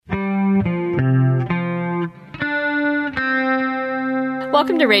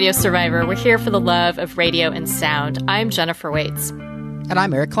Welcome to Radio Survivor. We're here for the love of radio and sound. I'm Jennifer Waits. And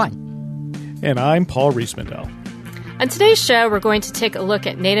I'm Eric Klein. And I'm Paul Riesmandel. On today's show, we're going to take a look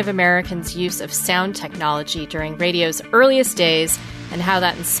at Native Americans' use of sound technology during radio's earliest days and how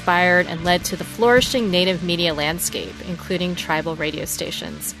that inspired and led to the flourishing Native media landscape, including tribal radio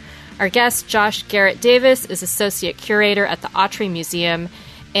stations. Our guest, Josh Garrett Davis, is Associate Curator at the Autry Museum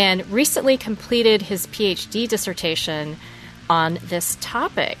and recently completed his PhD dissertation on this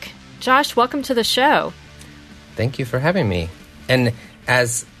topic. Josh, welcome to the show. Thank you for having me. And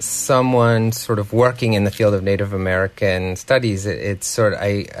as someone sort of working in the field of Native American studies, it's sort of,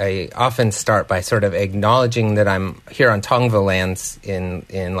 I often start by sort of acknowledging that I'm here on Tongva lands in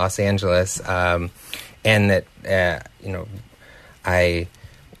Los Angeles, and that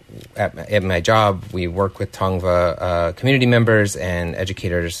at my job we work with Tongva community members and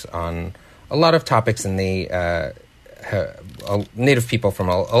educators on a lot of topics, and they Native people from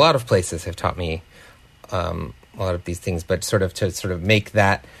a lot of places have taught me a lot of these things, but to make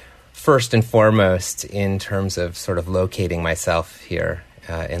that first and foremost in terms of sort of locating myself here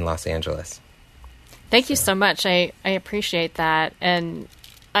in Los Angeles. Thank you so much. I appreciate that, and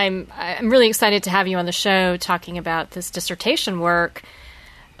I'm really excited to have you on the show talking about this dissertation work,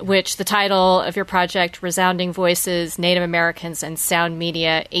 which the title of your project, Resounding Voices, Native Americans and Sound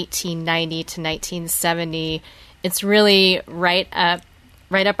Media, 1890 to 1970. It's really right up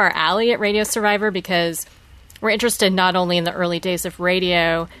our alley at Radio Survivor, because we're interested not only in the early days of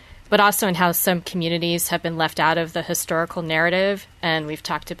radio, but also in how some communities have been left out of the historical narrative. And we've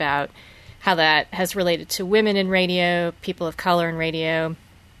talked about how that has related to women in radio, people of color in radio,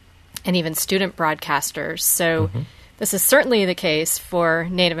 and even student broadcasters. So This is certainly the case for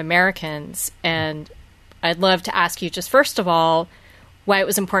Native Americans. And I'd love to ask you just first of all, why it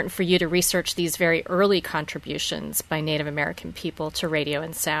was important for you to research these very early contributions by Native American people to radio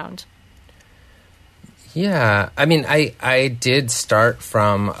and sound. Yeah, I mean, I did start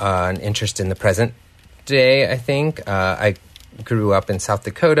from an interest in the present day, I think. I grew up in South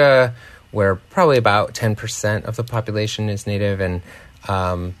Dakota, where probably about 10% of the population is Native, and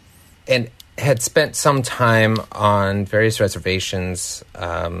had spent some time on various reservations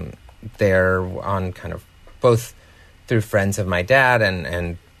there, on kind of both through friends of my dad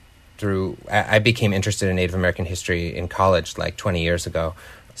and through, I became interested in Native American history in college like 20 years ago.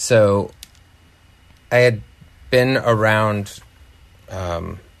 So I had been around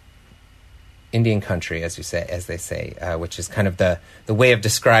Indian country, as they say, which is kind of the way of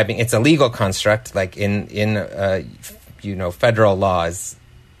describing. It's a legal construct, like in federal laws,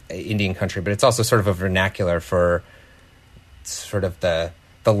 Indian country, but it's also sort of a vernacular for sort of the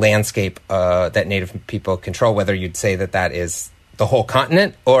landscape that Native people control, whether you'd say that is the whole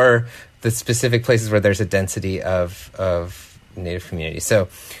continent or the specific places where there's a density of Native communities.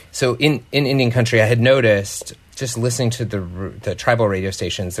 So in Indian country, I had noticed, just listening to the tribal radio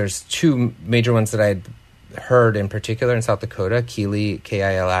stations, there's two major ones that I had heard in particular in South Dakota, Kili,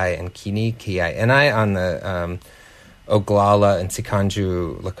 K-I-L-I, and Kini, K-I-N-I, on the Oglala and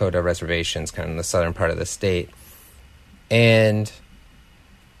Sikanju Lakota reservations, kind of in the southern part of the state. And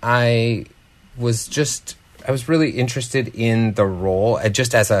I was really interested in the role,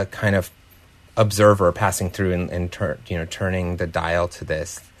 just as a kind of observer passing through and turning the dial to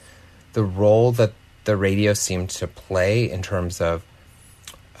this, the role that the radio seemed to play in terms of,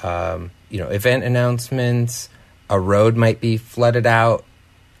 event announcements. A road might be flooded out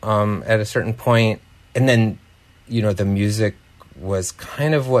at a certain point, and then, the music was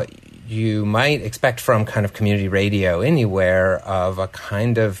kind of what you might expect from kind of community radio anywhere, of a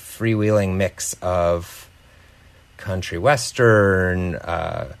kind of freewheeling mix of country western,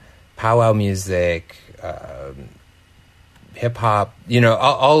 powwow music, hip hop,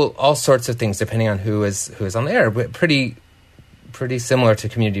 all sorts of things depending on who is on the air. But pretty similar to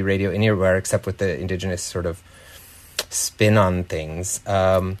community radio anywhere, except with the indigenous sort of spin on things.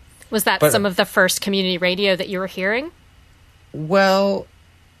 Was that some of the first community radio that you were hearing? Well,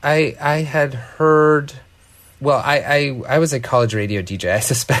 I had heard. Well, I was a college radio DJ. I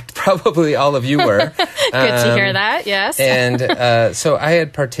suspect probably all of you were. Good to hear that. Yes. And so I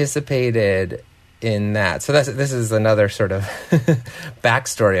had participated in that. So this is another sort of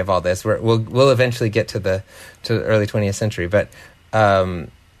backstory of all this. We'll eventually get to the early 20th century, but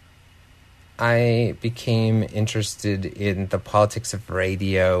I became interested in the politics of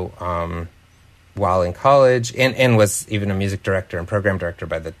radio while in college, and was even a music director and program director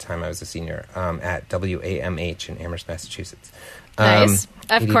by the time I was a senior at WAMH in Amherst, Massachusetts. Nice.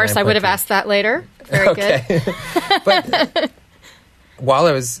 Of course, I would have asked that later. Very good. But while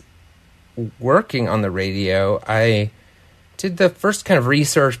I was working on the radio, I did the first kind of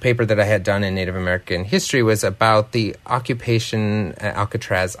research paper that I had done in Native American history was about the occupation at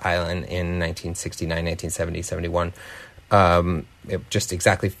Alcatraz Island in 1969, 1970, 71. Just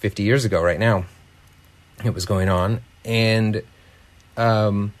exactly 50 years ago right now it was going on. And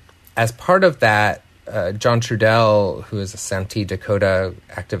as part of that, John Trudell, who is a Santee Dakota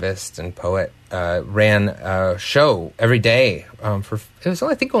activist and poet, ran a show every day it was,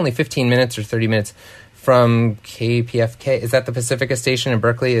 I think, only 15 minutes or 30 minutes from KPFK. Is that the Pacifica station in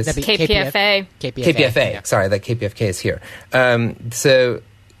Berkeley? Is KPFA. KPFA. Yeah. Sorry, that KPFK is here.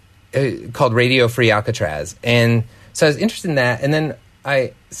 Called Radio Free Alcatraz. And so I was interested in that. And then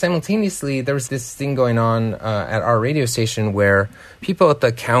simultaneously, there was this thing going on at our radio station where people at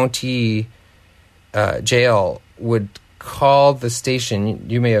the county jail would call the station.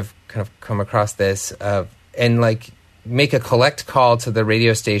 You may have kind of come across this, and make a collect call to the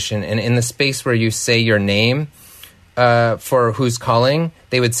radio station, and in the space where you say your name for who's calling,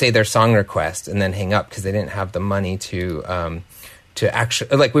 they would say their song request and then hang up because they didn't have the money to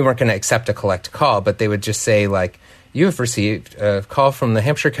actually, we weren't going to accept a collect call, but they would just say, you have received a call from the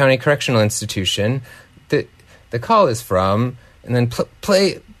Hampshire County Correctional Institution. The call is from, and then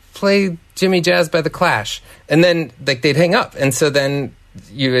play Jimmy Jazz by The Clash, and then they'd hang up, and so then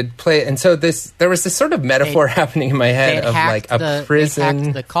you would play, and so there was this sort of metaphor happening in my head of a prison. They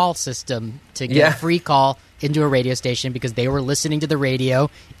hacked the call system to get a free call into a radio station because they were listening to the radio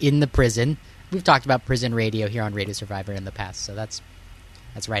in the prison. We've talked about prison radio here on Radio Survivor in the past, so that's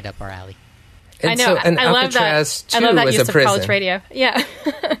right up our alley. And I know. So, and I love that. Alcatraz 2 I love that was use a of prison. college radio. Yeah.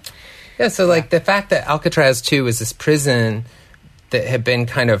 Yeah, so the fact that Alcatraz 2 was this prison that had been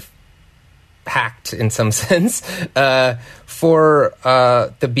kind of hacked in some sense for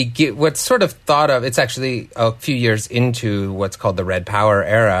what's sort of thought of. It's actually a few years into what's called the Red Power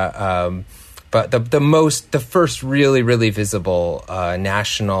era, but the first really, really visible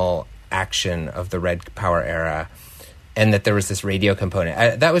national action of the Red Power era, and that there was this radio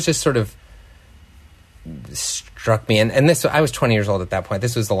component. That was just sort of struck me, and this, I was 20 years old at that point.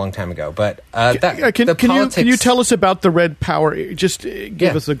 This was a long time ago, but can you tell us about the Red Power? Just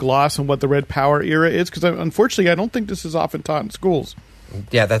give us a gloss on what the Red Power era is, because unfortunately I don't think this is often taught in schools.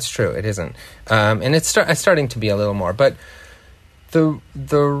 Yeah, that's true. It isn't, and it's starting to be a little more. But the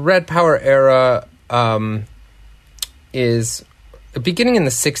Red Power era is beginning in the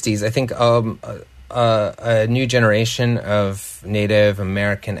 60s. I think a new generation of Native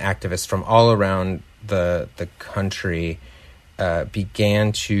American activists from all around the country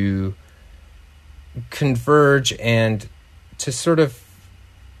began to converge, and to sort of,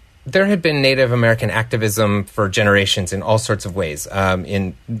 there had been Native American activism for generations in all sorts of ways.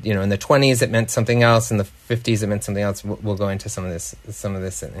 In the 20s it meant something else, in the 50s it meant something else. We'll go into some of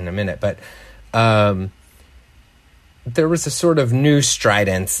this in a minute, but there was a sort of new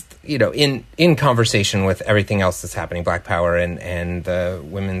stridence, in conversation with everything else that's happening, Black Power and the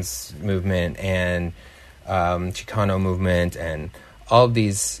women's movement and Chicano movement and all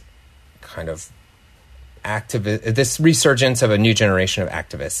these kind of this resurgence of a new generation of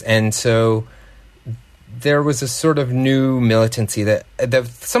activists. And so there was a sort of new militancy that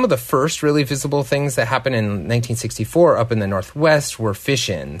some of the first really visible things that happened in 1964 up in the Northwest were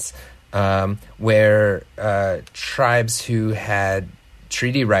fish-ins, where tribes who had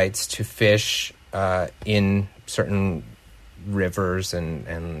treaty rights to fish in certain rivers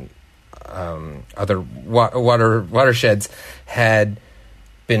and other watersheds had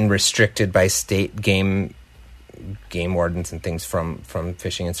been restricted by state game wardens and things from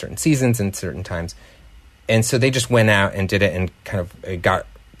fishing in certain seasons and certain times. And so they just went out and did it, and kind of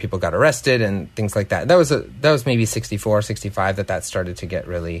people got arrested and things like that. That was maybe 64, 65 that started to get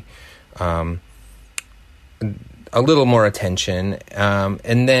really a little more attention.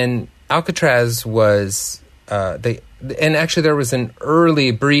 And then Alcatraz was and actually there was an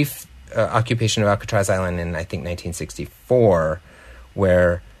early brief occupation of Alcatraz Island in, I think, 1964,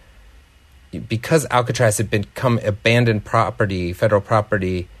 where, because Alcatraz had become abandoned property, federal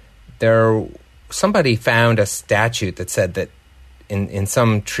property, somebody found a statute that said that in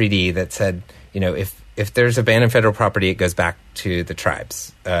some treaty that said, if there's abandoned federal property, it goes back to the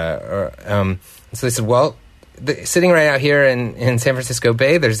tribes. So they said, well, sitting right out here in San Francisco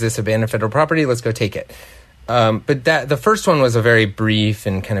Bay, there's this abandoned federal property, let's go take it. But the first one was a very brief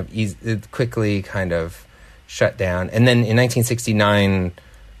and kind of quickly kind of shut down. And then in 1969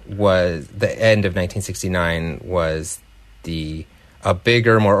 was the end of 1969 was a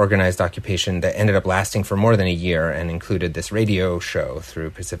bigger, more organized occupation that ended up lasting for more than a year and included this radio show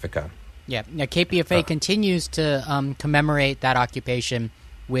through Pacifica. Yeah. Now, KPFA continues to commemorate that occupation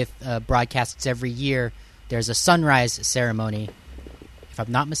with broadcasts every year. there's a sunrise ceremony. If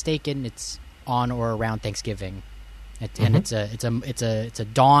I'm not mistaken, it's on or around Thanksgiving, and it's a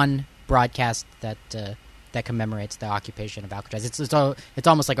dawn broadcast that commemorates the occupation of Alcatraz. It's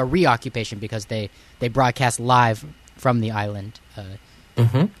almost like a reoccupation because they broadcast live from the island.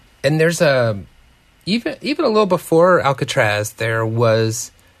 And there's even a little before Alcatraz, there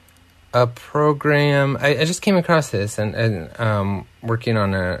was a program. I just came across this and working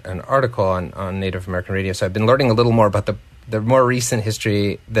on an article on Native American radio. So I've been learning a little more about the more recent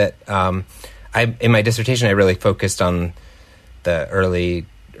history that in my dissertation I really focused on the early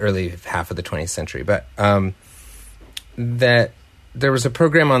half of the 20th century. But that there was a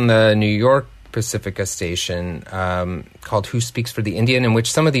program on the New York Pacifica station called Who Speaks for the Indian, in which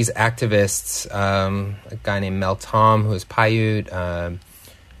some of these activists, a guy named Mel Tom, who was Paiute,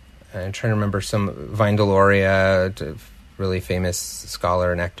 I'm trying to remember some, Vine Deloria, really famous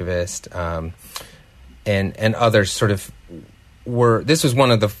scholar and activist, and others sort of this was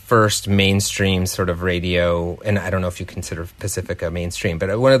one of the first mainstream sort of radio, and I don't know if you consider Pacifica mainstream,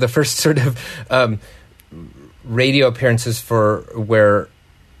 but one of the first sort of radio appearances where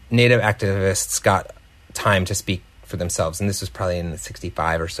Native activists got time to speak for themselves, and this was probably in the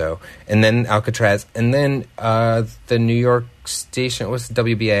 65 or so. And then Alcatraz, and then the New York station, what's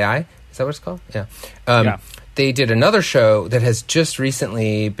WBAI? Is that what it's called? Yeah. Yeah. They did another show that has just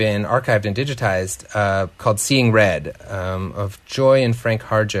recently been archived and digitized called Seeing Red, of Joy and Frank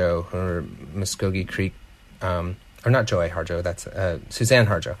Harjo, who are Muskogee Creek, or not Joy Harjo, that's Suzanne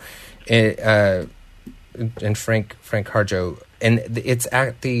Harjo, and Frank Harjo. And it's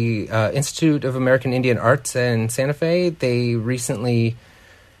at the Institute of American Indian Arts in Santa Fe. They recently,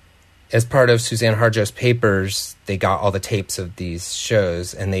 as part of Suzanne Harjo's papers, they got all the tapes of these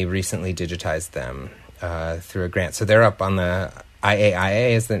shows, and they recently digitized them through a grant. So they're up on the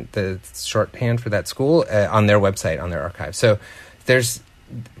IAIA, is the shorthand for that school, on their website, on their archive. So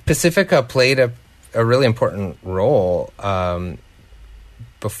Pacifica played a really important role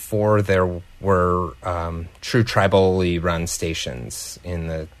before there were true tribally run stations in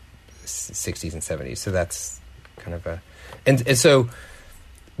the 60s and 70s. So that's kind of and so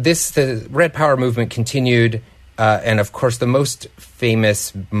the Red Power movement continued, and of course the most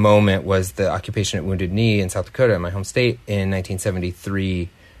famous moment was the occupation at Wounded Knee in South Dakota, my home state, in 1973.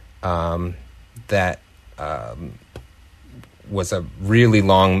 That was a really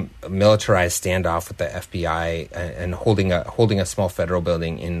long militarized standoff with the FBI and holding a small federal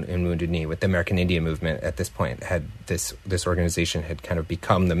building in Wounded Knee. With the American Indian movement at this point, had this organization had kind of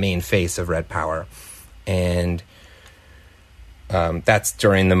become the main face of Red Power, and that's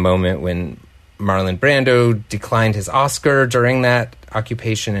during the moment when Marlon Brando declined his Oscar during that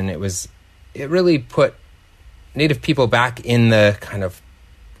occupation, and it really put Native people back in the kind of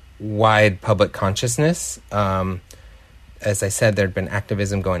wide public consciousness. As I said, there'd been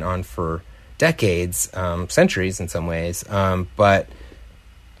activism going on for decades, centuries in some ways, but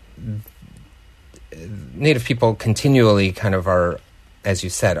Native people continually kind of are, as you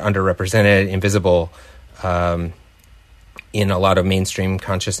said, underrepresented, invisible in a lot of mainstream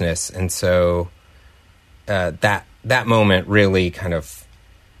consciousness. And so that moment really kind of,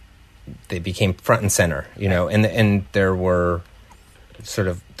 they became front and center, and there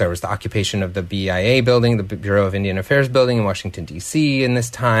was the occupation of the BIA building, the Bureau of Indian Affairs building in Washington, D.C. in this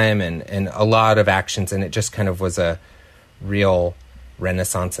time, and a lot of actions, and it just kind of was a real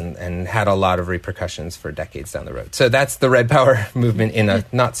renaissance and had a lot of repercussions for decades down the road. So that's the Red Power movement in a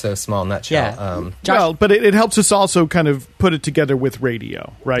not so small nutshell. Yeah. But it helps us also kind of put it together with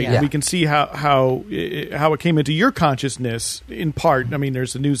radio, right? Yeah. We can see how it came into your consciousness in part. I mean,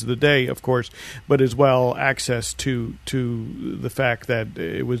 there's the news of the day, of course, but as well access to the fact that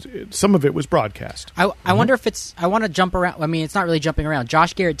some of it was broadcast. I wonder if I want to jump around. I mean, it's not really jumping around.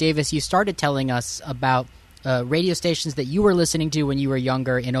 Josh Garrett Davis, you started telling us about radio stations that you were listening to when you were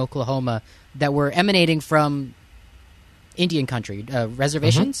younger in Oklahoma that were emanating from Indian country,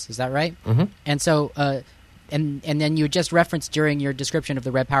 reservations. Is that right? Mm-hmm. And so, and then you just referenced during your description of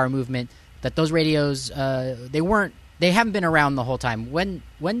the Red Power movement that those radios, they haven't been around the whole time. When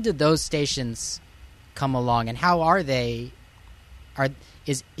did those stations come along, and how are they?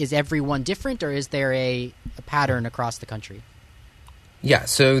 Is everyone different, or is there a pattern across the country? Yeah,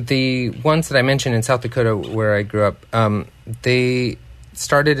 so the ones that I mentioned in South Dakota, where I grew up, they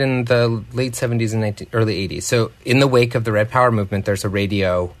started in the late 70s and early 80s. So in the wake of the Red Power movement, there's a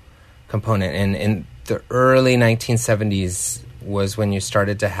radio component. And in the early 1970s was when you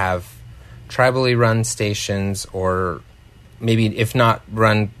started to have tribally run stations, or maybe if not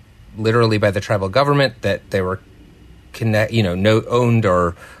run literally by the tribal government, that they were owned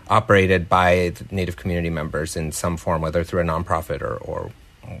or operated by Native community members in some form, whether through a nonprofit or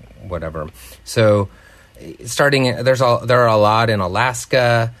whatever. So, there are a lot in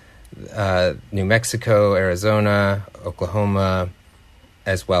Alaska, New Mexico, Arizona, Oklahoma,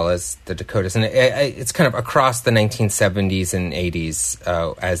 as well as the Dakotas, and it's kind of across the 1970s and 80s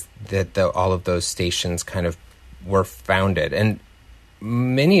as all of those stations kind of were founded, and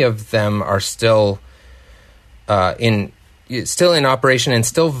many of them are still in operation and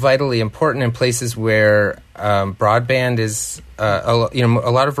still vitally important in places where broadband is. A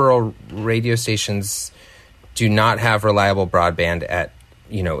lot of rural radio stations do not have reliable broadband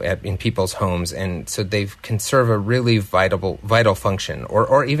in people's homes, and so they can serve a really vital function,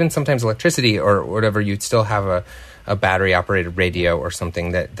 or even sometimes electricity or whatever. You'd still have a battery operated radio or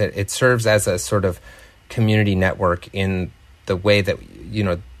something that it serves as a sort of community network in the way that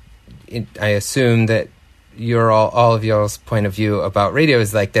I assume that all of y'all's point of view about radio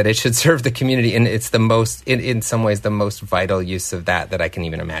is like that it should serve the community, and it's the most in some ways the most vital use of that I can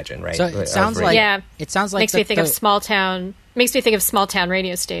even imagine, right? So it sounds like makes me think of small town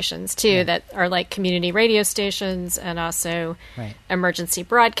radio stations too, that are like community radio stations and also emergency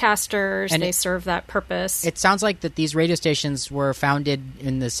broadcasters. They serve that purpose. It sounds like that these radio stations were founded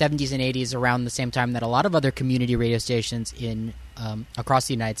in the 70s and 80s around the same time that a lot of other community radio stations in across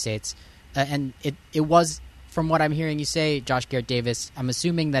the United States. And it was, from what I'm hearing you say, Josh Garrett Davis, I'm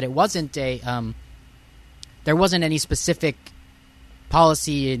assuming that it wasn't there wasn't any specific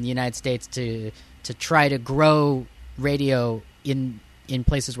policy in the United States to try to grow radio in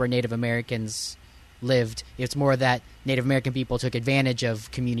places where Native Americans lived. It's more that Native American people took advantage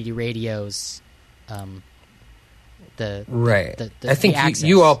of community radios. I think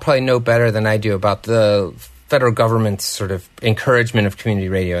you all probably know better than I do about the federal government's sort of encouragement of community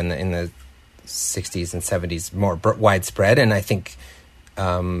radio in the 60s and 70s, more widespread, and I think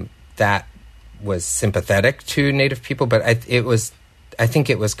that was sympathetic to Native people, but I think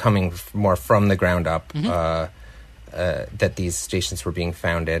it was coming more from the ground up that these stations were being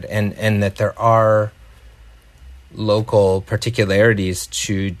founded, and that there are local particularities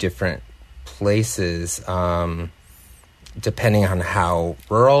to different places depending on how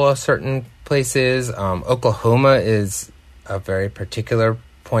rural a certain place is. Oklahoma is a very particular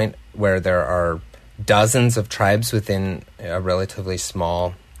point where there are dozens of tribes within a relatively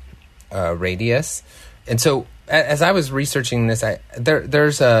small radius. And so as I was researching this,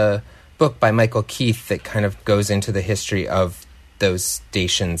 there's a book by Michael Keith that kind of goes into the history of those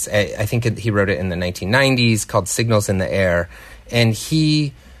stations. I think he wrote it in the 1990s, called Signals in the Air. And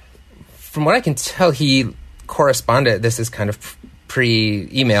he, from what I can tell, he corresponded, this is kind of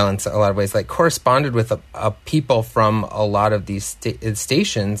pre-email in a lot of ways, like corresponded with a people from a lot of these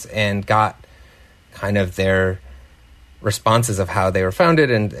stations and got kind of their responses of how they were founded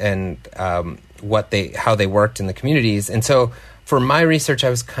and how they worked in the communities. And so for my research, I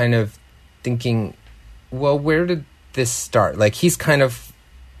was kind of thinking, well, where did this start? Like, he's kind of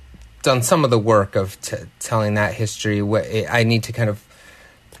done some of the work of telling that history. I need to kind of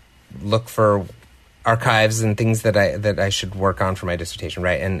look for archives and things that I should work on for my dissertation,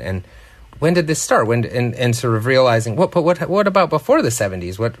 right? And when did this start? And sort of realizing what about before the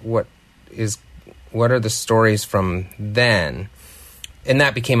 70s? What are the stories from then? And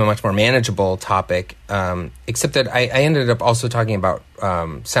that became a much more manageable topic. Except that I ended up also talking about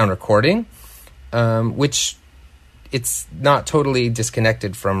sound recording, which it's not totally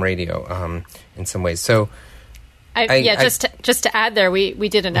disconnected from radio in some ways. So. Just to add there, we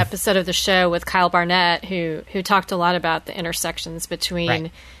did an episode of the show with Kyle Barnett who talked a lot about the intersections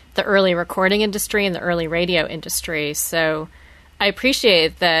between the early recording industry and the early radio industry. So I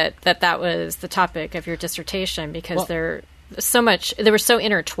appreciate that was the topic of your dissertation, because they were so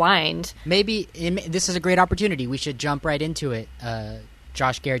intertwined. Maybe this is a great opportunity. We should jump right into it.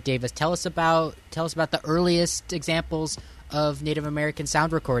 Josh Garrett Davis, tell us about the earliest examples of Native American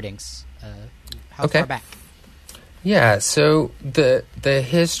sound recordings. How far back? Yeah, so the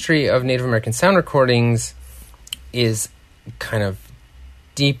history of Native American sound recordings is kind of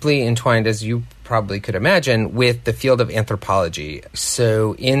deeply entwined, as you probably could imagine, with the field of anthropology.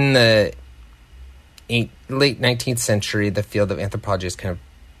 So in the late 19th century, the field of anthropology is kind of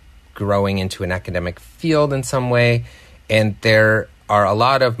growing into an academic field in some way, and there are a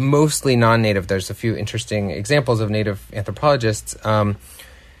lot of mostly non-Native. There's a few interesting examples of Native anthropologists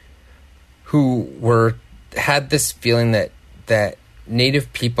who had this feeling that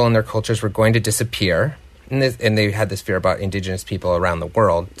Native people and their cultures were going to disappear, and they had this fear about indigenous people around the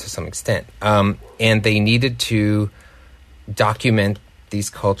world to some extent, and they needed to document these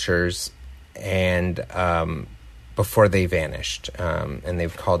cultures and before they vanished, and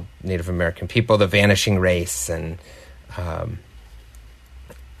they've called Native American people the vanishing race, and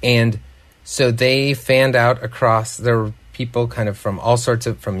so they fanned out across. There were people kind of from all sorts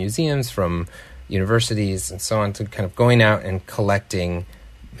of, from museums, from universities, and so on, to kind of going out and collecting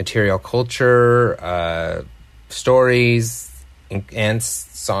material culture, stories, and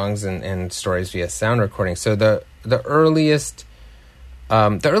songs and stories via sound recording. So the earliest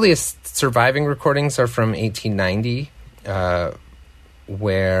surviving recordings are from 1890,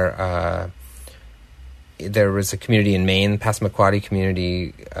 where there was a community in Maine, Passamaquoddy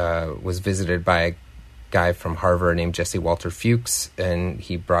community, was visited by a guy from Harvard named Jesse Walter Fuchs, and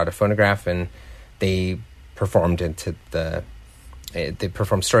he brought a phonograph, and they performed they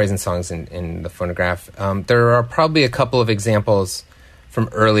performed stories and songs in the phonograph. There are probably a couple of examples from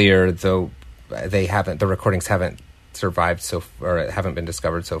earlier, though the recordings haven't survived or haven't been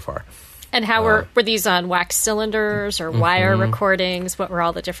discovered so far. And how were these on wax cylinders or wire recordings? What were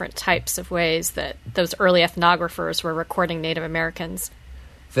all the different types of ways that those early ethnographers were recording Native Americans?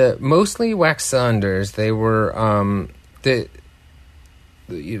 Mostly wax cylinders. They were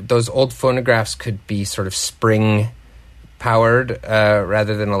those old phonographs could be sort of spring powered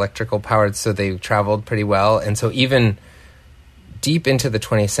rather than electrical powered, so they traveled pretty well. And so even deep into the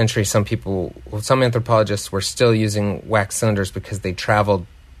 20th century, some anthropologists were still using wax cylinders because they traveled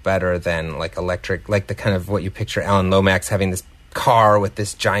better than like electric, like the kind of what you picture Alan Lomax having this car with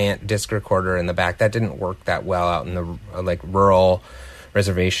this giant disc recorder in the back. That didn't work that well out in the like rural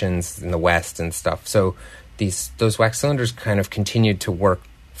reservations in the West and stuff. So those wax cylinders kind of continued to work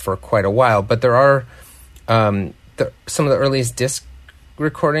for quite a while. But there are some of the earliest disc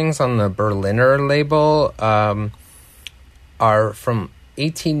recordings on the Berliner label are from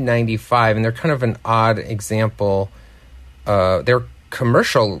 1895, and they're kind of an odd example. They're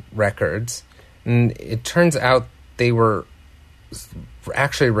commercial records, and it turns out they were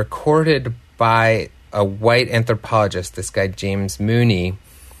actually recorded by a white anthropologist, this guy James Mooney.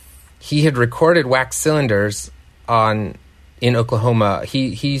 He had recorded wax cylinders in Oklahoma.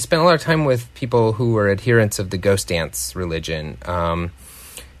 He spent a lot of time with people who were adherents of the ghost dance religion,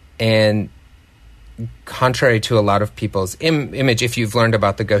 and contrary to a lot of people's image, if you've learned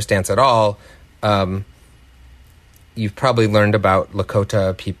about the ghost dance at all, you've probably learned about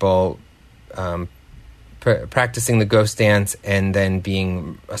Lakota people practicing the ghost dance and then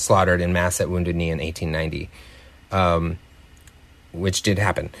being slaughtered in mass at Wounded Knee in 1890, which did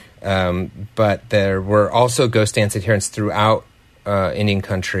happen. But there were also ghost dance adherents throughout Indian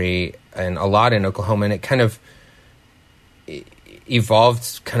country, and a lot in Oklahoma, and it kind of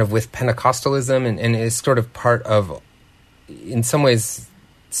evolved kind of with Pentecostalism and is sort of part of, in some ways,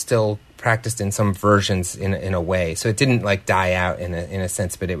 still practiced in some versions in a way. So it didn't like die out in a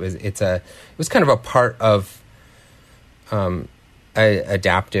sense, but it was kind of a part of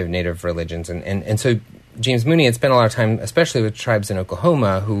adaptive Native religions, and so James Mooney had spent a lot of time, especially with tribes in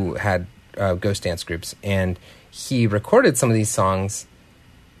Oklahoma who had ghost dance groups, and he recorded some of these songs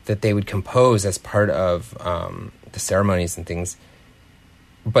that they would compose as part of the ceremonies and things.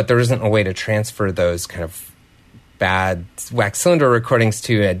 But there isn't a way to transfer those kind of bad wax cylinder recordings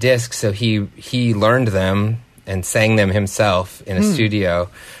to a disc, so he learned them and sang them himself in a studio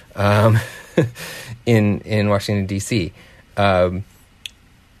in Washington, D.C. So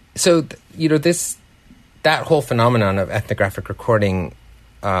that whole phenomenon of ethnographic recording.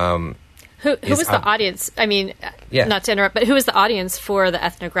 Who was the audience? I mean, not to interrupt, but who was the audience for the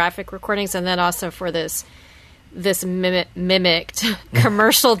ethnographic recordings, and then also for this mimicked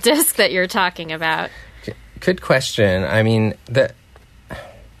commercial disc that you're talking about? Good question. I mean,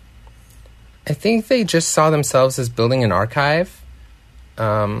 I think they just saw themselves as building an archive.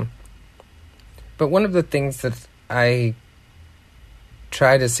 But one of the things that I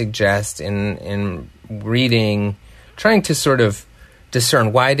try to suggest in reading, trying to sort of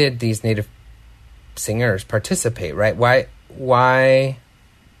discern, why did these Native singers participate, right? Why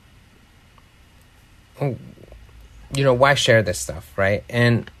share this stuff, right?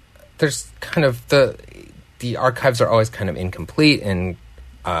 And there's kind of the archives are always kind of incomplete and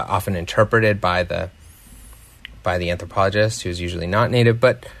often interpreted by the anthropologist, who's usually not Native,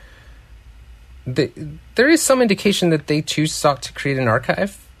 but there is some indication that they too sought to create an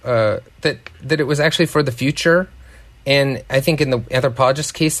archive, that it was actually for the future. And I think in the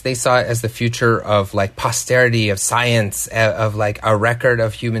anthropologist's case, they saw it as the future of like posterity, of science, of like a record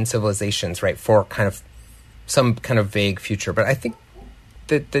of human civilizations, right? For kind of some kind of vague future. But I think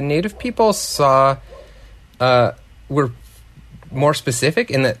that the Native people were more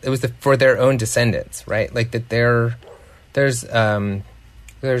specific in that it was for their own descendants, right? Like that there's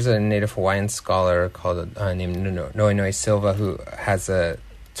there's a Native Hawaiian scholar called named Noenoe Silva who has a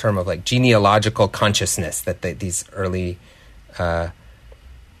term of like genealogical consciousness that these early,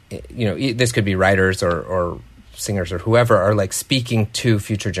 this could be writers or singers or whoever are like speaking to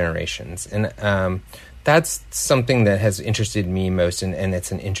future generations, and that's something that has interested me most, and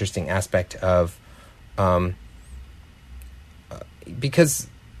it's an interesting aspect of, because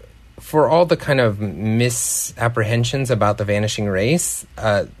for all the kind of misapprehensions about the vanishing race,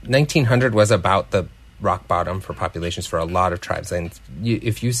 1900 was about the rock bottom for populations for a lot of tribes. And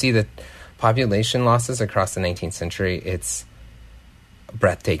if you see the population losses across the 19th century, it's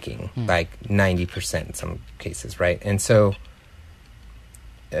breathtaking, like 90% in some cases, right? And so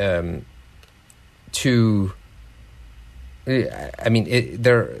a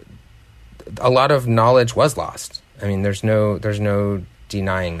lot of knowledge was lost. I mean, there's no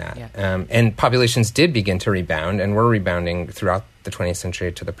denying that. Yeah. And populations did begin to rebound, and were rebounding throughout the 20th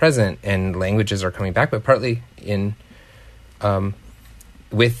century to the present, and languages are coming back, but partly in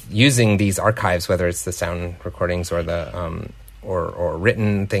with using these archives, whether it's the sound recordings or the or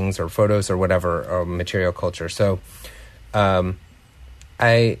written things or photos or whatever, or material culture. So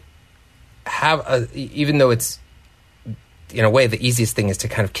I have even though it's in a way the easiest thing is to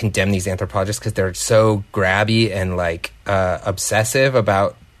kind of condemn these anthropologists because they're so grabby and like obsessive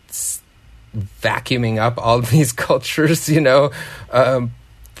about vacuuming up all of these cultures, but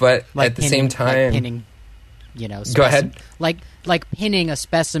like at the same time, like pinning, go ahead, like pinning a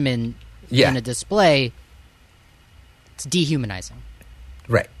specimen in a display. It's dehumanizing,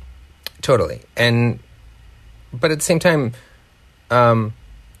 right? Totally. But at the same time, the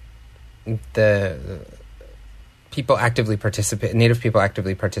people actively Native people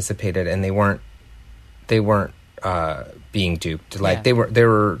actively participated, and they weren't being duped. Like they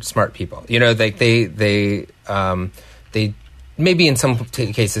were smart people. They maybe in some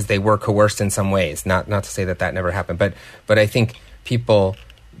cases they were coerced in some ways. Not to say that never happened, but I think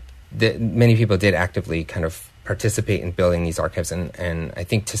many people did actively kind of participate in building these archives, and I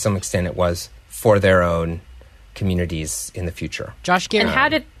think to some extent it was for their own communities in the future. Josh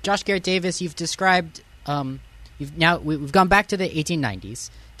Garrett Davis, you've described. We've gone back to the 1890s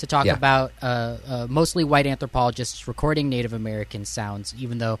to talk about mostly white anthropologists recording Native American sounds,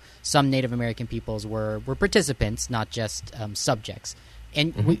 even though some Native American peoples were participants, not just subjects.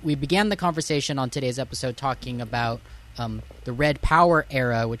 And we began the conversation on today's episode talking about the Red Power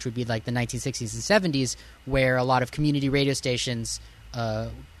era, which would be like the 1960s and 70s, where a lot of community radio stations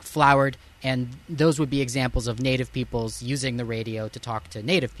flowered, and those would be examples of Native peoples using the radio to talk to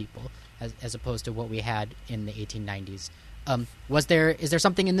Native people, as opposed to what we had in the 1890s. Is there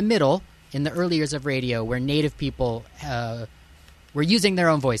something in the middle, in the early years of radio, where Native people were using their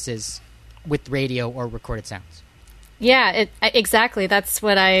own voices with radio or recorded sounds? Yeah, exactly. That's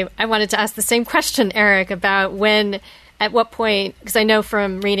what I wanted to ask the same question, Eric, about at what point, because I know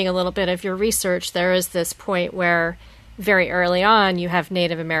from reading a little bit of your research, there is this point where very early on you have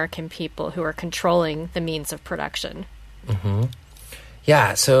Native American people who are controlling the means of production. Mm-hmm.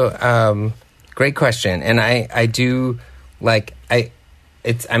 Yeah, so great question, and I do I'm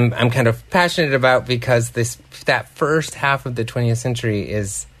kind of passionate about, because that first half of the 20th century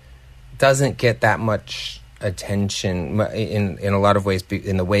doesn't get that much attention in a lot of ways,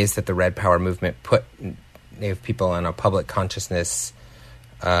 in the ways that the Red Power movement put Native people in a public consciousness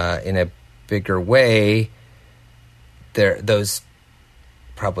in a bigger way. Those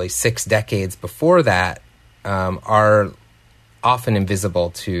probably 6 decades before that are often invisible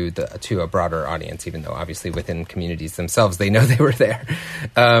to a broader audience, even though obviously within communities themselves they know they were there.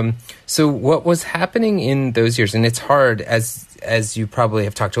 So what was happening in those years, and it's hard, as you probably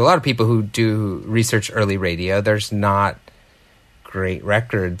have talked to a lot of people who do research early radio, there's not great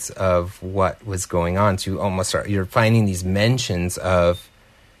records of what was going on. You're finding these mentions of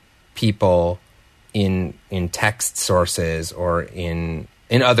people in text sources or in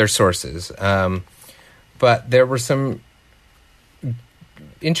other sources, but there were some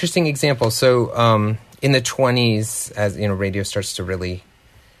interesting examples. So in the 1920s, as radio starts to really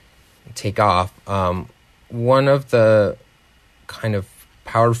take off, one of the kind of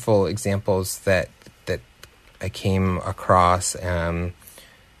powerful examples that I came across, that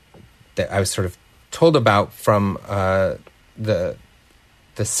I was sort of told about from the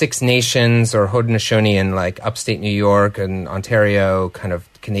Six Nations or Haudenosaunee in like upstate New York and Ontario, kind of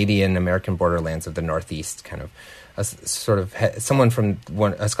Canadian American borderlands of the Northeast, kind of a scholar from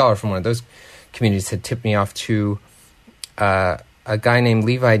one of those communities had tipped me off to a guy named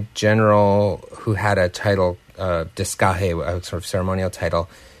Levi General, who had a title, Diskahe, a sort of ceremonial title,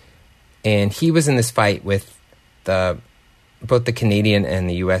 and he was in this fight with the both the Canadian and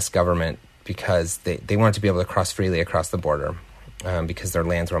the U.S. government because they wanted to be able to cross freely across the border because their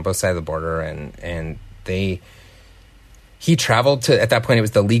lands were on both sides of the border, and he traveled to, at that point it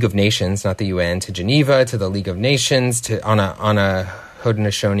was the League of Nations, not the UN, to Geneva, to the League of Nations, to on a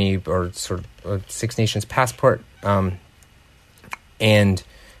Haudenosaunee or sort of Six Nations passport, and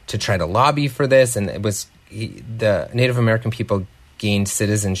to try to lobby for this. And it was the Native American people gained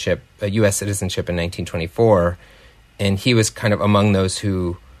citizenship, U.S. citizenship in 1924, and he was kind of among those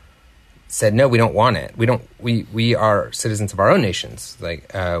who said, no, we don't want it. We are citizens of our own nations. Like,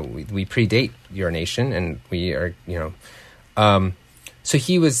 we predate your nation, and we are, so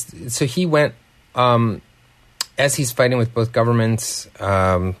he went, as he's fighting with both governments,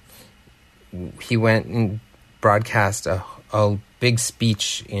 he went and broadcast a big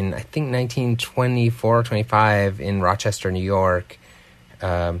speech in, I think, 1924 or 25 in Rochester, New York,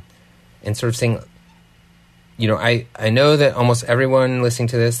 and sort of saying, I know that almost everyone listening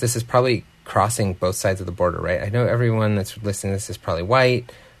to this is probably crossing both sides of the border, right? I know everyone that's listening to this is probably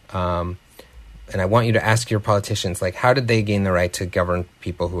white, and I want you to ask your politicians, like, how did they gain the right to govern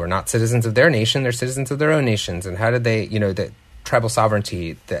people who are not citizens of their nation? They're citizens of their own nations. And how did they, the tribal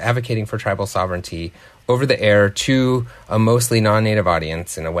sovereignty, the advocating for tribal sovereignty over the air to a mostly non-native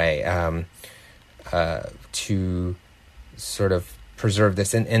audience in a way, to sort of preserve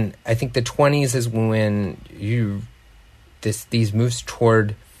this. And I think the 20s is when these moves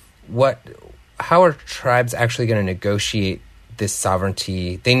toward how are tribes actually going to negotiate this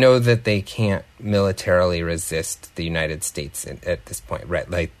sovereignty? They know that they can't militarily resist the United States at this point,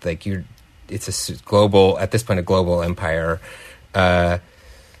 right? It's a global empire.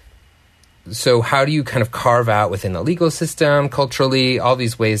 So how do you kind of carve out within the legal system, culturally, all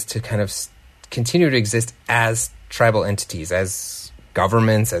these ways to kind of continue to exist as tribal entities, as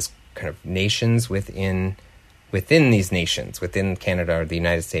governments, as kind of nations within these nations, within Canada or the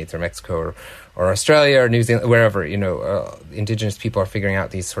United States or Mexico or Australia or New Zealand, wherever, Indigenous people are figuring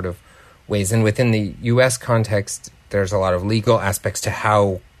out these sort of ways. And within the U.S. context, there's a lot of legal aspects to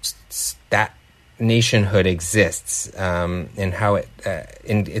how that nationhood exists, and how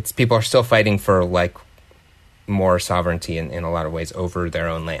it's people are still fighting for like more sovereignty in a lot of ways over their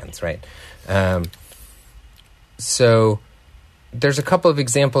own lands, right? So there's a couple of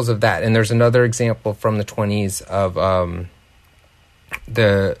examples of that, and there's another example from the 20s of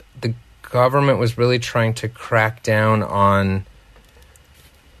the government was really trying to crack down on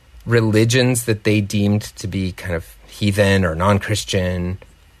religions that they deemed to be kind of heathen or non-Christian,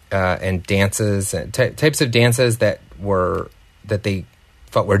 and dances and types of dances that they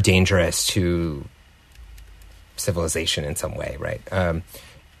felt were dangerous to civilization in some way, right?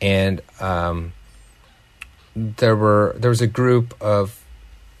 There was a group of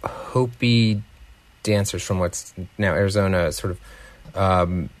Hopi dancers from what's now Arizona, sort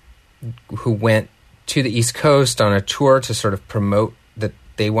of, who went to the East Coast on a tour to sort of promote that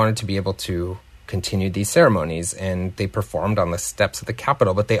they wanted to be able to continue these ceremonies, and they performed on the steps of the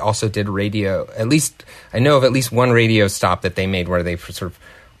Capitol, but they also did radio. At least I know of at least one radio stop that they made where they sort of,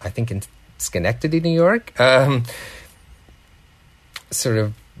 I think in Schenectady, New York, sort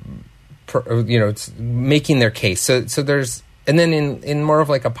of, making their case. So there's, and then in more of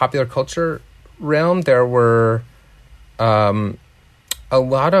like a popular culture realm, there were a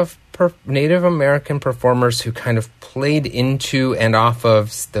lot of Native American performers who kind of played into and off of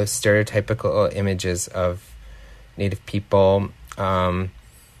the stereotypical images of Native people.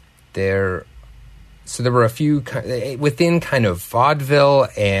 There were a few within kind of vaudeville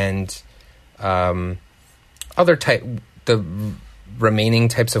and the remaining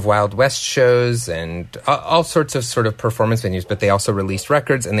types of Wild West shows and all sorts of sort of performance venues, but they also released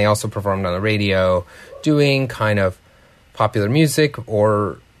records and they also performed on the radio doing kind of popular music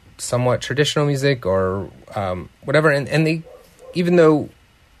or somewhat traditional music or whatever. And they, even though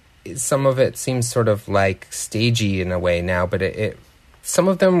some of it seems sort of like stagey in a way now, but some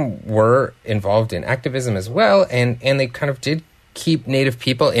of them were involved in activism as well. And they kind of did keep Native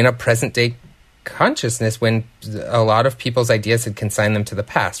people in a present day consciousness when a lot of people's ideas had consigned them to the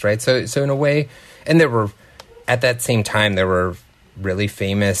past, right? So in a way, and there were, at that same time, there were really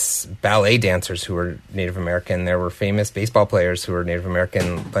famous ballet dancers who were Native American. There were famous baseball players who were Native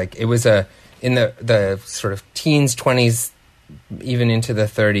American. Like, it was in the sort of teens, 20s, even into the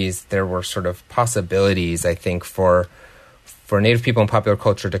 30s, there were sort of possibilities, I think, for Native people in popular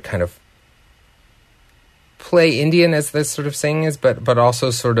culture to kind of play Indian, as this sort of saying is, but also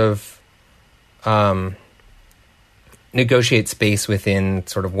sort of negotiate space within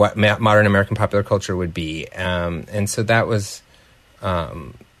sort of what modern American popular culture would be. And so that was,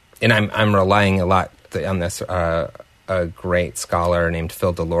 and I'm relying a lot on this, a great scholar named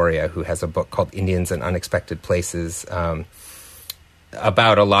Phil Deloria, who has a book called Indians in Unexpected Places,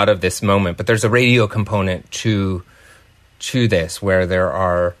 about a lot of this moment. But there's a radio component to this, where there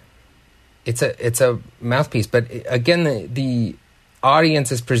are, it's a mouthpiece, but again, the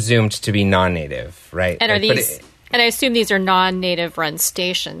audience is presumed to be non-native, right? And are these, and I assume these are non-native run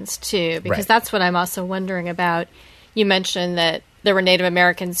stations too, because right. That's what I'm also wondering about. You mentioned that there were Native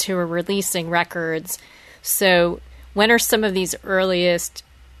Americans who were releasing records. So when are some of these earliest,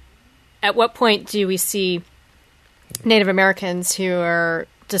 at what point do we see Native Americans who are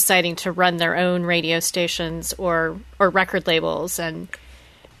deciding to run their own radio stations or record labels? And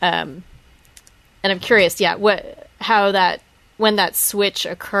I'm curious, when that switch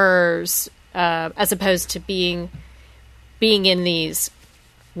occurs, as opposed to being in these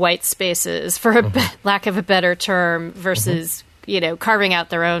white spaces, for a lack of a better term, versus carving out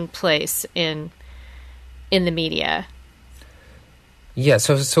their own place in the media. Yeah.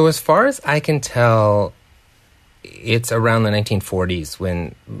 So as far as I can tell, it's around the 1940s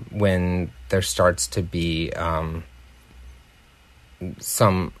when there starts to be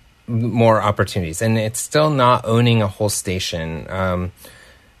some more opportunities, and it's still not owning a whole station,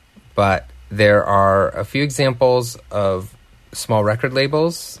 but there are a few examples of small record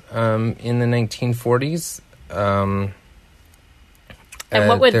labels in the 1940s. And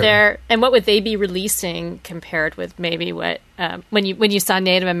what would they be releasing compared with maybe what when you saw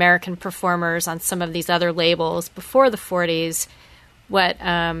Native American performers on some of these other labels before the 40s? What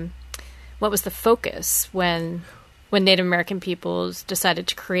was the focus when Native American peoples decided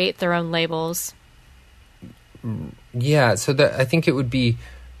to create their own labels? Yeah, so I think it would be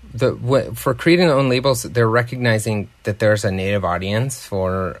for creating their own labels, they're recognizing that there's a Native audience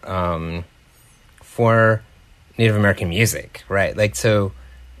for Native American music, right? Like, so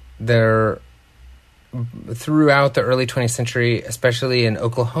they're throughout the early 20th century, especially in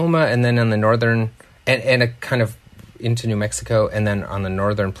Oklahoma, and then on the northern and a kind of into New Mexico, and then on the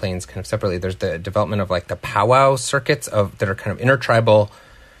northern plains kind of separately, there's the development of like the powwow circuits that are kind of intertribal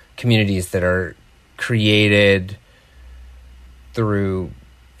communities that are created through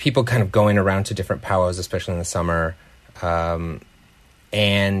people kind of going around to different powwows, especially in the summer.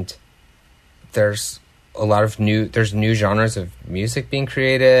 And there's a lot of new genres of music being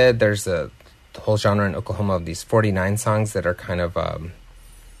created. There's a whole genre in Oklahoma of these 49 songs that are kind of,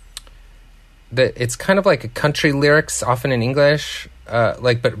 it's kind of like a country lyrics, often in English,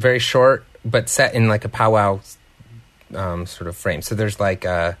 but very short, but set in like a powwow sort of frame. So there's like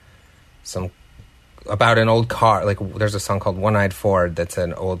some about an old car. Like there's a song called "One-Eyed Ford" that's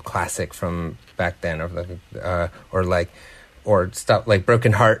an old classic from back then, or stuff like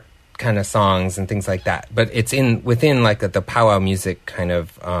 "Broken Heart" kind of songs and things like that. But it's within like the powwow music kind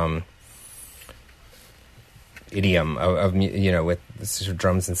of idiom of with sort of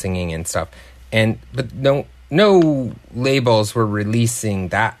drums and singing and stuff. But no labels were releasing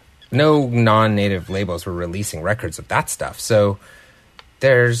that. No non-native labels were releasing records of that stuff. So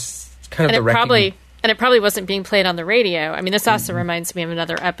there's kind of it probably wasn't being played on the radio. I mean, this also reminds me of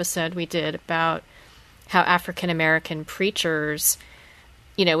another episode we did about how African American preachers,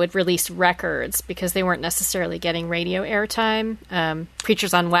 would release records because they weren't necessarily getting radio airtime.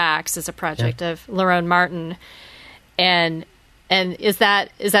 Preachers on Wax is a project of Lerone Martin, and is that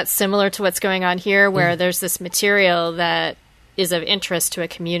similar to what's going on here, where there's this material that is of interest to a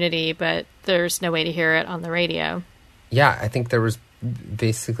community, but there's no way to hear it on the radio? Yeah, I think there was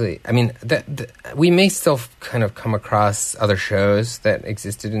basically, I mean, we may still kind of come across other shows that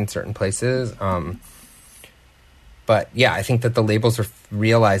existed in certain places. But yeah, I think that the labels are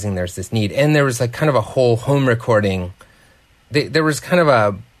realizing there's this need. And there was like kind of a whole home recording. There was kind of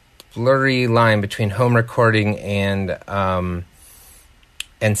a blurry line between home recording and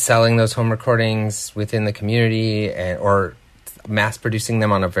selling those home recordings within the community, or mass producing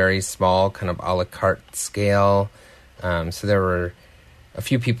them on a very small kind of a la carte scale. So there were a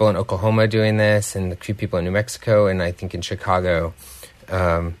few people in Oklahoma doing this, and a few people in New Mexico, and I think in Chicago,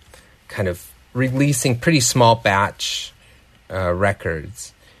 kind of releasing pretty small batch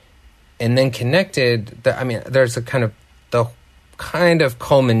records. And then connected, there's a kind of the kind of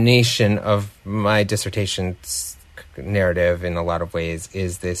culmination of my dissertation's narrative in a lot of ways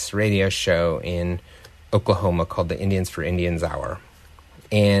is this radio show in Oklahoma called the Indians for Indians Hour.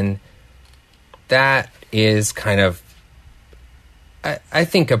 And that is kind of, I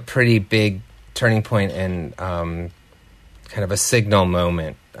think, a pretty big turning point and kind of a signal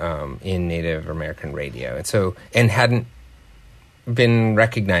moment in Native American radio. And hadn't been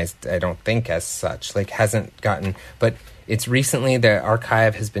recognized, I don't think, as such, but it's recently, the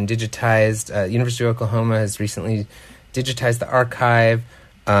archive has been digitized. University of Oklahoma has recently digitize the archive.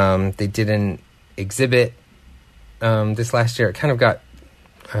 They did an exhibit this last year. It kind of got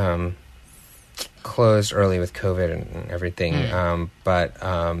closed early with COVID and everything.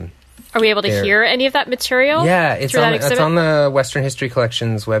 Are we able to hear any of that material? Yeah, it's on the Western History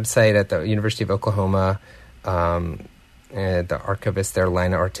Collection's website at the University of Oklahoma. The archivist there,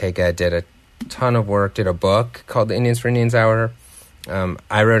 Lina Ortega, did a ton of work, did a book called The Indians for Indians Hour.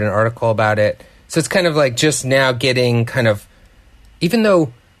 I wrote an article about it. So it's kind of like just now getting kind of, even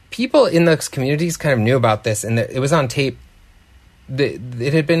though people in those communities kind of knew about this and it was on tape,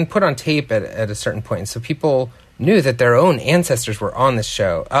 it had been put on tape at a certain point. So people knew that their own ancestors were on this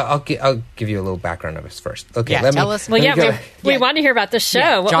show. I'll give you a little background of us first. Okay, tell us. Well, we want to hear about the show.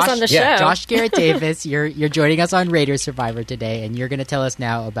 Yeah, what was on the show? Josh Garrett Davis, you're joining us on Radio Survivor today, and you're going to tell us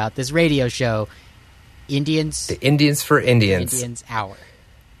now about this radio show, The Indians for Indians. Indians Hour.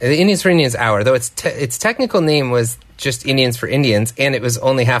 The Indians for Indians Hour, though its technical name was just Indians for Indians, and it was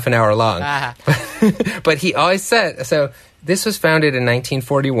only half an hour long. But he always said, so this was founded in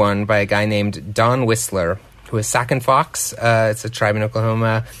 1941 by a guy named Don Whistler, who is Sac and Fox. It's a tribe in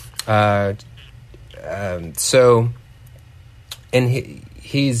Oklahoma. His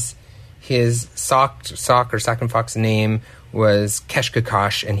Sac or Sac and Fox name was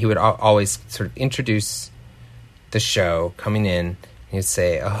Keshkakash, and he would always sort of introduce the show coming in. He'd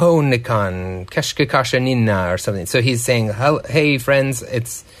say, "Aho Nikan, Keshkakash Nina," or something. So he's saying, "Hey friends,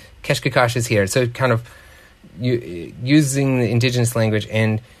 it's Keshkakash is here." So kind of using the indigenous language,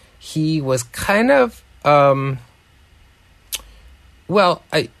 and he was kind of I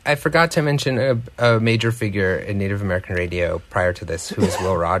forgot to mention a major figure in Native American radio prior to this, who was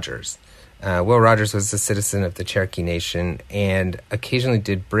Will Rogers. Will Rogers was a citizen of the Cherokee Nation and occasionally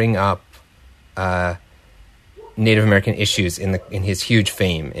did bring up Native American issues in his huge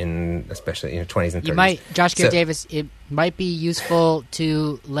fame, especially in the 20s and 30s. Josh Garrett Davis, it might be useful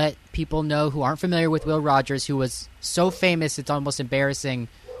to let people know who aren't familiar with Will Rogers, who was so famous it's almost embarrassing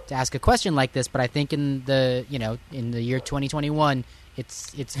to ask a question like this, but I think in the year 2021,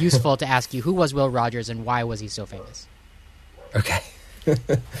 it's useful to ask you, who was Will Rogers and why was he so famous? Okay.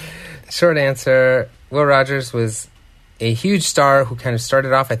 Short answer, Will Rogers was a huge star who kind of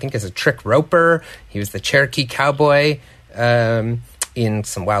started off, I think, as a trick roper. He was the Cherokee cowboy in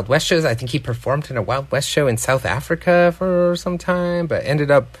some Wild West shows. I think he performed in a Wild West show in South Africa for some time, but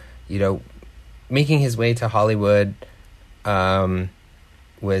ended up, making his way to Hollywood. I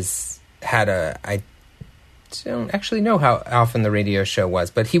don't actually know how often the radio show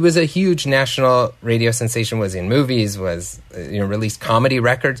was, but he was a huge national radio sensation, was in movies, released comedy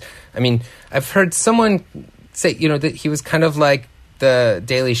records. I mean, I've heard someone say, that he was kind of like the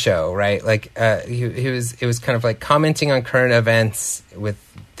Daily Show, right? Like, it was kind of like commenting on current events with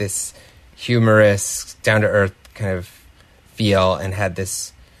this humorous, down-to-earth kind of feel, and had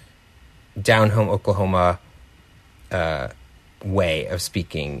this down-home Oklahoma way of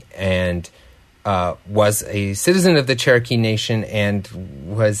speaking, and was a citizen of the Cherokee Nation, and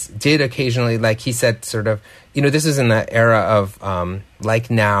did occasionally, like he said, sort of, this is in the era of, like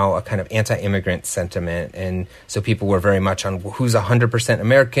now, a kind of anti-immigrant sentiment, and so people were very much on who's 100%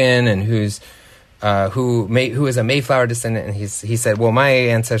 American and who is a Mayflower descendant, and he said, well, my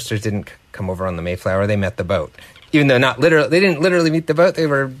ancestors didn't come over on the Mayflower, they met the boat, even though they didn't literally meet the boat, they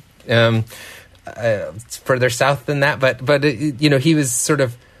were further south than that, but he was sort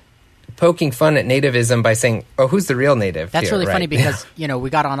of poking fun at nativism by saying, "Oh, who's the real native?" That's here, really right? funny because we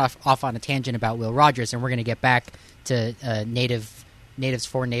got off on a tangent about Will Rogers, and we're going to get back to Natives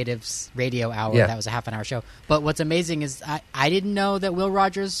for Natives Radio Hour. Yeah. That was a half-an-hour show. But what's amazing is I didn't know that Will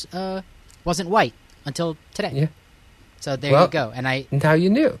Rogers wasn't white until today. Yeah. So there you go. And now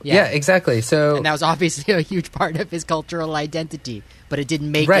you knew. Yeah, exactly. So, and that was obviously a huge part of his cultural identity, but it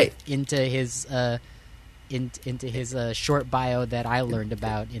didn't make it into his into his short bio that I learned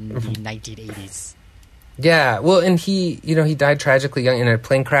about in the 1980s. Yeah, well, and he died tragically young in a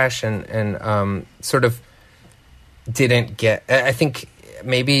plane crash, and sort of didn't get. I think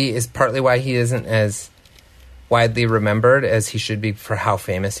maybe is partly why he isn't as widely remembered as he should be for how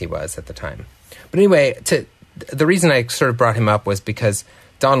famous he was at the time. But anyway, the reason I sort of brought him up was because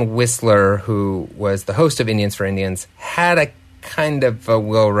Don Whistler, who was the host of Indians for Indians, had a kind of a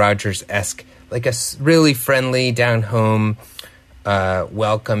Will Rogers-esque, like a really friendly, down-home,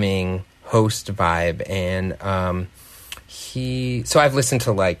 welcoming host vibe. And so I've listened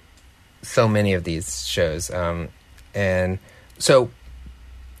to like so many of these shows. And so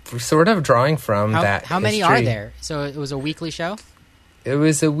sort of drawing from that How many history, are there? So it was a weekly show? It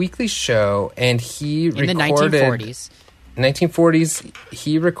was a weekly show, and he recorded... In the 1940s. 1940s,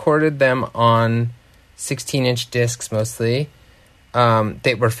 he recorded them on 16-inch discs mostly.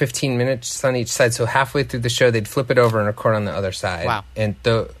 They were 15 minutes on each side, so halfway through the show, they'd flip it over and record on the other side. Wow.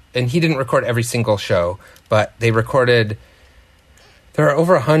 And he didn't record every single show, but they recorded... There are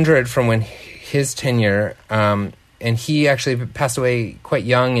over 100 from his tenure, and he actually passed away quite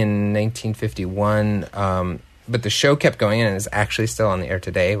young in 1951, but the show kept going and is actually still on the air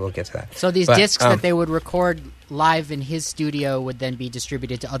today. We'll get to that. So these discs that they would record live in his studio would then be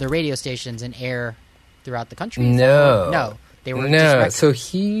distributed to other radio stations and air throughout the country? No. They were just so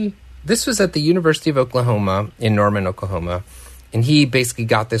this was at the University of Oklahoma in Norman, Oklahoma, and he basically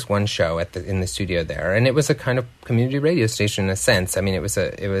got this one show in the studio there, and it was a kind of community radio station in a sense. I mean,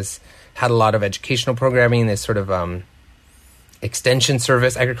 it had a lot of educational programming, this sort of extension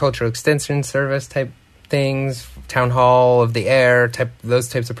service, agricultural extension service type things, town hall of the air those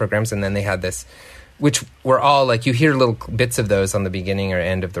types of programs, and then they had this, which were all like you hear little bits of those on the beginning or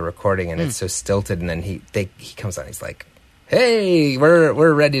end of the recording, and it's so stilted, and then he comes on, he's like, "Hey,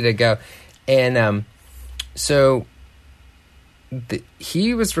 we're ready to go," and so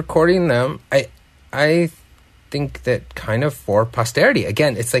he was recording them. I think that kind of for posterity.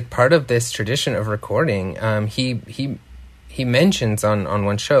 Again, it's like part of this tradition of recording. He mentions on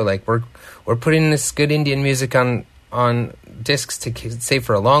one show, like, we're putting this good Indian music on discs to save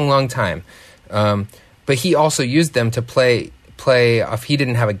for a long, long time. But he also used them to play. If he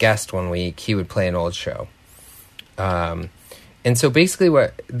didn't have a guest one week, he would play an old show. And so basically,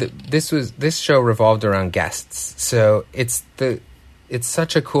 this show revolved around guests. So it's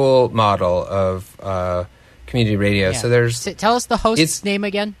such a cool model of community radio. Yeah. So tell us the host's name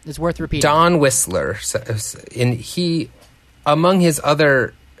again. It's worth repeating. Don Whistler, and he, among his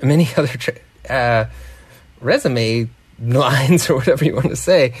many other resume lines or whatever you want to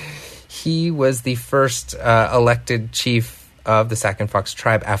say, he was the first elected chief of the Sac and Fox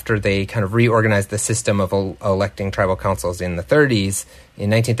tribe after they kind of reorganized the system of electing tribal councils in the 30s. In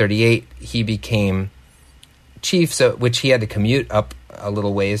 1938, he became chief, which he had to commute up a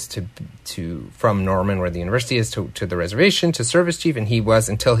little ways to from Norman, where the university is, to the reservation to serve as chief, and he was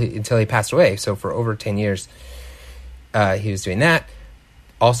until he passed away. So for over 10 years, he was doing that.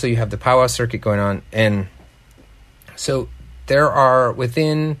 Also, you have the powwow circuit going on, and so there are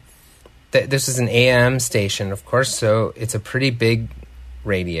within. This is an AM station, of course, so it's a pretty big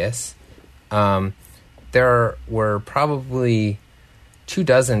radius. There were probably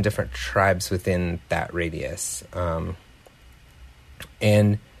 24 different tribes within that radius.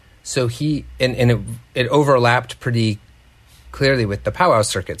 And so it overlapped pretty clearly with the powwow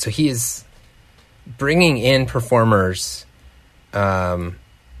circuit. So he is bringing in performers every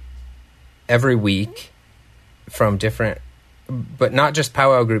week from different... But not just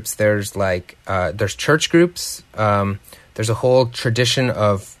powwow groups. There's there's church groups. There's a whole tradition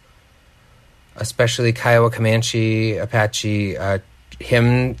of, especially Kiowa, Comanche, Apache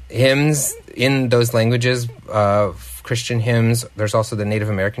hymns in those languages, Christian hymns. There's also the Native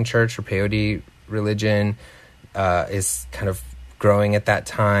American church or peyote religion is kind of growing at that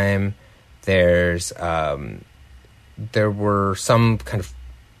time. There were some kind of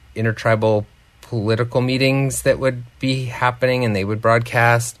intertribal political meetings that would be happening, and they would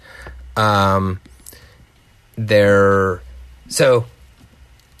broadcast. What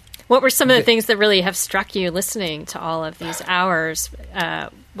were some of the things that really have struck you listening to all of these hours?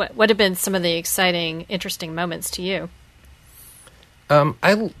 What have been some of the exciting, interesting moments to you?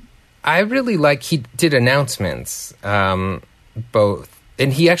 I really he did announcements, both.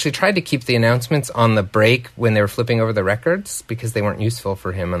 And he actually tried to keep the announcements on the break when they were flipping over the records, because they weren't useful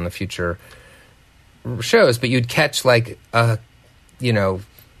for him on the future shows, but you'd catch 10 or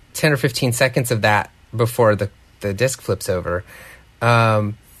 15 seconds of that before the disc flips over.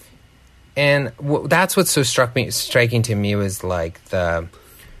 And that's what's so striking to me was like the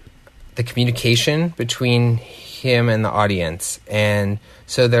communication between him and the audience. And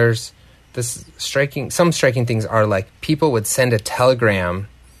so there's some striking things are like people would send a telegram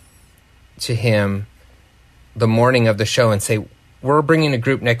to him the morning of the show and say, "We're bringing a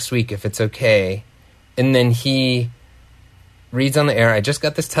group next week if it's okay." And then he reads on the air, "I just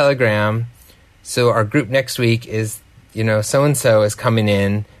got this telegram. So our group next week is, so-and-so is coming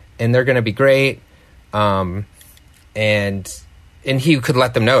in, and they're going to be great." And he could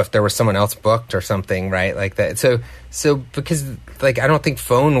let them know if there was someone else booked or something, right? Like that. So because I don't think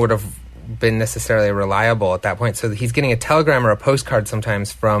phone would have been necessarily reliable at that point. So he's getting a telegram or a postcard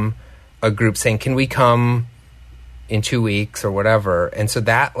sometimes from a group saying, "Can we come in 2 weeks?" or whatever. And so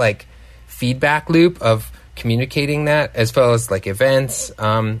that feedback loop of communicating that, as well as events.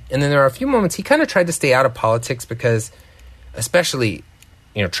 And then there are a few moments he kind of tried to stay out of politics, because especially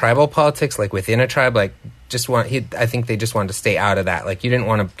tribal politics, like within a tribe, like I think they just wanted to stay out of that. Like, you didn't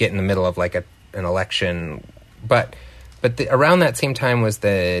want to get in the middle of like an election, but around that same time was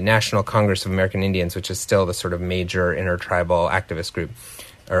the National Congress of American Indians, which is still the sort of major intertribal activist group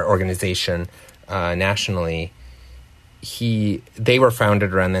or organization nationally. They were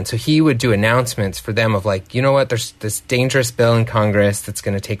founded around then, so he would do announcements for them of like, you know what, there's this dangerous bill in Congress that's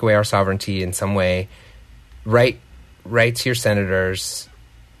going to take away our sovereignty in some way. Write to your senators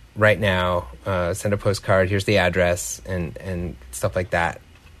right now. Send a postcard. Here's the address and stuff like that.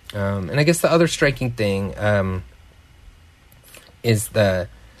 And I guess the other striking thing is the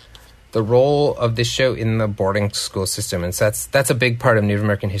role of this show in the boarding school system. And so that's a big part of Native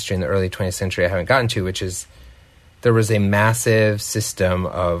American history in the early 20th century I haven't gotten to, which is there was a massive system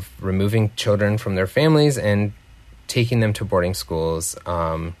of removing children from their families and taking them to boarding schools,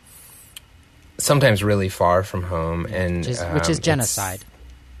 sometimes really far from home. And which is genocide.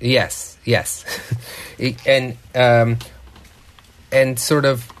 Yes. And sort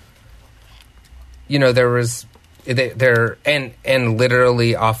of, there was... and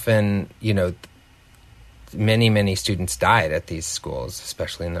literally often, many students died at these schools,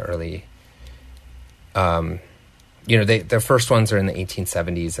 especially in the early, their first ones are in the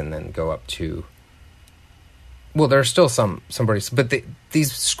 1870s and then go up to, well, there are still some birdies, but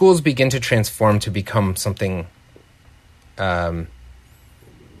these schools begin to transform to become something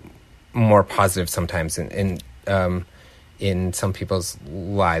more positive sometimes in some people's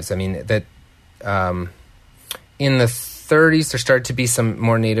lives. I mean, that... in the 30s, there started to be some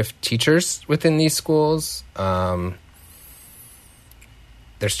more Native teachers within these schools. There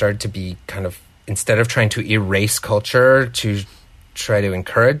started to be kind of, instead of trying to erase culture, to try to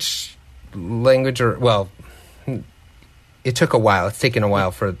encourage language, it took a while. It's taken a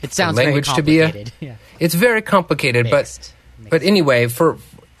while for language to be It's very complicated, but anyway, for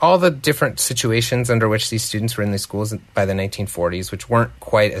all the different situations under which these students were in these schools by the 1940s, which weren't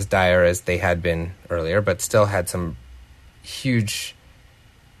quite as dire as they had been earlier, but still had some huge,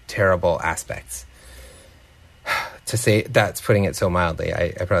 terrible aspects. To say that's putting it so mildly,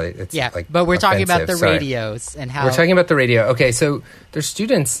 I probably but we're talking about the Sorry. radios and how we're talking about the radio. Okay, so there's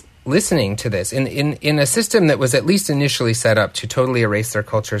students listening to this in a system that was at least initially set up to totally erase their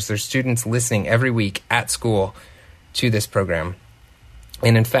cultures. There's students listening every week at school to this program.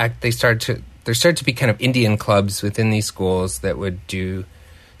 And in fact, there started to be kind of Indian clubs within these schools that would do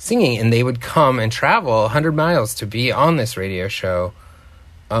singing, and they would come and travel 100 miles to be on this radio show.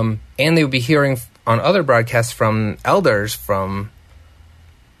 And they would be hearing on other broadcasts from elders from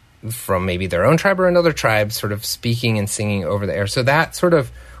maybe their own tribe or another tribe, sort of speaking and singing over the air. So that sort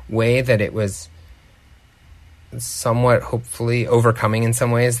of way that it was somewhat, hopefully, overcoming in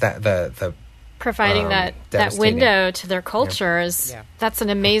some ways that the providing that window to their cultures. That's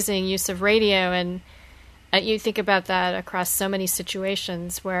an amazing use of radio. And you think about that across so many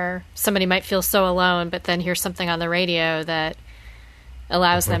situations where somebody might feel so alone, but then hear something on the radio that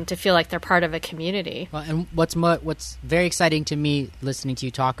allows them to feel like they're part of a community. Well, and what's very exciting to me listening to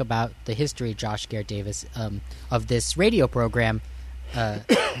you talk about the history, Josh Garrett Davis, of this radio program,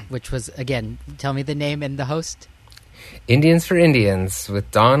 which was, again, tell me the name and the host. Indians for Indians with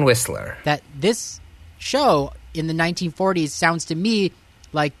Don Whistler. That this show in the 1940s sounds to me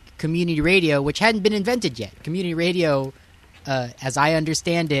like community radio, which hadn't been invented yet. Community radio, as I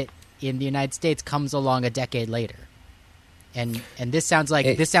understand it, in the United States, comes along a decade later. And this sounds like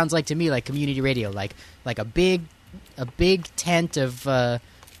to me like community radio, like a big tent of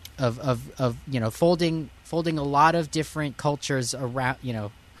folding a lot of different cultures around,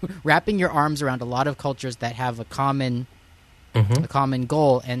 wrapping your arms around a lot of cultures that have a common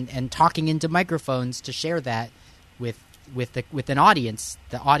goal, and talking into microphones to share that with an audience.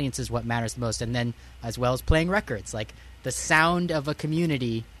 The audience is what matters most, and then as well as playing records, like the sound of a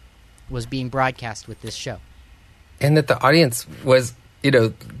community was being broadcast with this show. And that the audience was,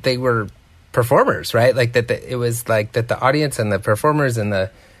 they were performers, right? Like it was like that the audience and the performers and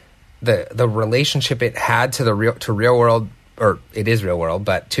the relationship it had to real world, or it is real world,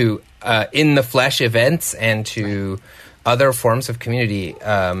 but to in the flesh events and to other forms of community.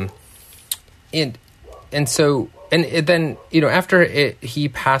 Then after he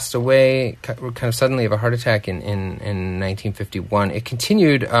passed away kind of suddenly of a heart attack in 1951, it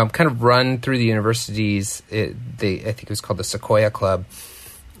continued kind of run through the universities. I think it was called the Sequoia Club,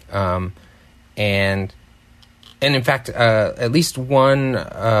 and in fact at least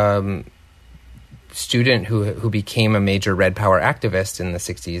one student who became a major Red Power activist in the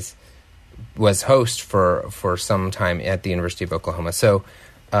 60s was host for some time at the University of Oklahoma. So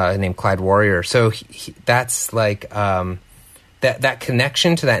named Clyde Warrior. So that's like that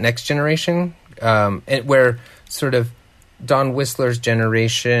connection to that next generation, and where sort of Don Whistler's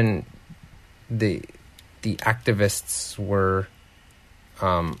generation, the activists were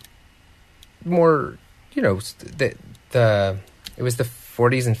more, you know, it was the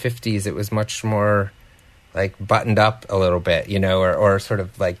 40s and 50s. It was much more like buttoned up a little bit, you know, or sort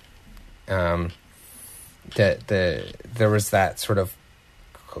of like there was that sort of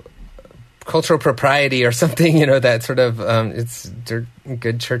cultural propriety or something, you know, that sort of they're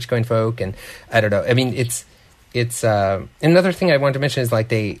good church going folk, and I don't know. I mean, it's another thing I wanted to mention is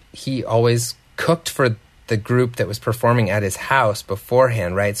like he always cooked for the group that was performing at his house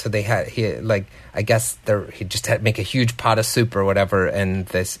beforehand, right? So he just had to make a huge pot of soup or whatever, and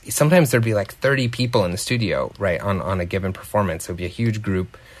sometimes there'd be like 30 people in the studio, right, on a given performance. So it'd be a huge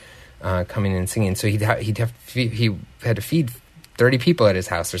group coming in and singing. So he had to feed 30 people at his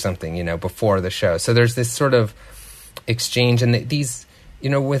house or something, you know, before the show. So there's this sort of exchange, and these, you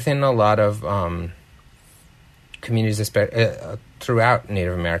know, within a lot of communities throughout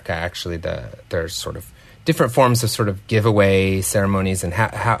Native America, actually, there's sort of different forms of sort of giveaway ceremonies, and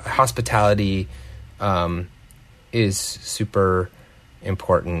hospitality is super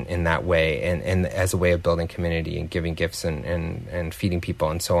important in that way, and as a way of building community and giving gifts and feeding people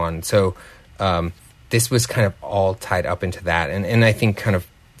and so on. So this was kind of all tied up into that, and I think kind of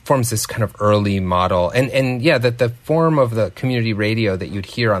forms this kind of early model. And yeah, that the form of the community radio that you'd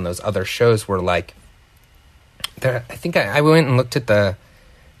hear on those other shows were like, I think I went and looked at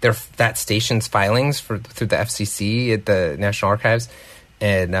that station's filings through the FCC at the National Archives,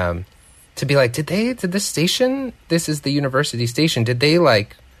 and to be like, did this station, this is the university station, did they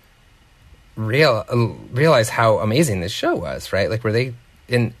like realize how amazing this show was, right? Like, were they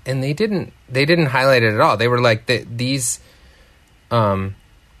and they didn't highlight it at all. They were like the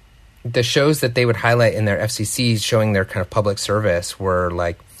shows that they would highlight in their FCC showing their kind of public service were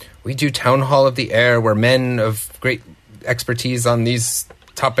like, we do Town Hall of the Air, where men of great expertise on these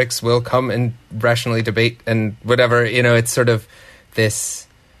topics will come and rationally debate and whatever. You know, it's sort of this.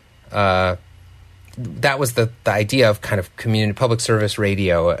 That was the idea of kind of community public service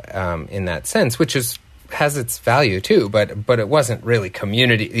radio in that sense, which has its value too, but it wasn't really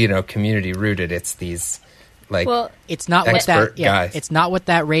community rooted. It's these like, well, it's not what that guys. It's not what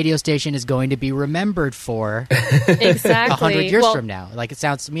that radio station is going to be remembered for exactly 100 years from now. Like, it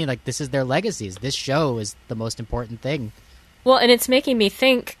sounds to me like this is their legacies. This show is the most important thing. Well, and it's making me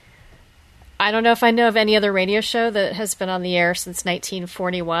think, I don't know if I know of any other radio show that has been on the air since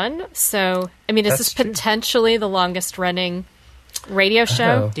 1941. So, I mean, is this potentially the longest running radio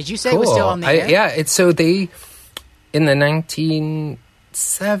show? Did you say it was still on the air? Yeah, it's so they, in the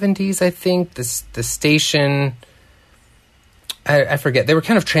 1970s, I think, the station, I forget, they were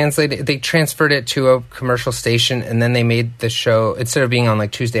kind of they transferred it to a commercial station, and then they made the show, instead of being on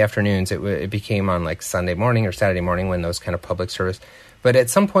like Tuesday afternoons, it became on like Sunday morning or Saturday morning, when those kind of public service. But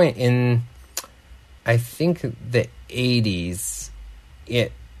at some point in, I think, the 80s,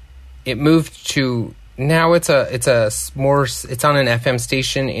 it moved to, now it's on an FM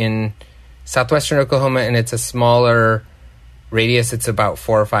station in southwestern Oklahoma, and it's a smaller radius. It's about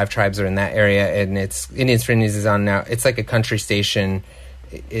 4 or 5 tribes are in that area, and it's Indian Friendlies is on now. It's like a country station.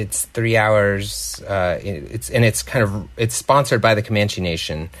 It's 3 hours. It's sponsored by the Comanche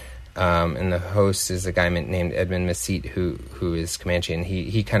Nation, and the host is a guy named Edmund Mesite who is Comanche, and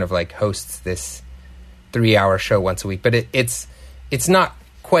he kind of like hosts this 3-hour show once a week. But it's not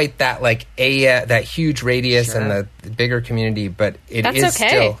quite that like that huge radius, sure, and the bigger community, but that's is okay.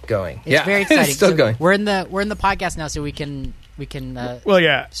 Still going. It's very exciting. It's still going. We're in the podcast now, so we can well,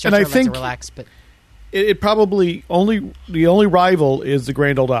 yeah, and I think relax, but it probably the only rival is the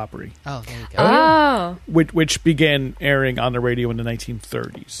Grand Ole Opry. Oh, there you go. Oh, which began airing on the radio in the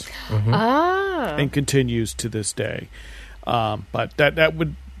 1930s, and continues to this day. But that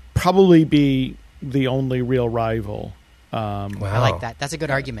would probably be the only real rival. Wow. I like that. That's a good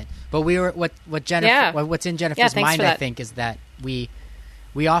argument. But what's in Jennifer's mind, I think, is that we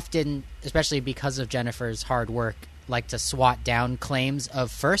often, especially because of Jennifer's hard work, like to swat down claims of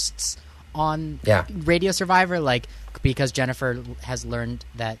firsts on Radio Survivor, like, because Jennifer has learned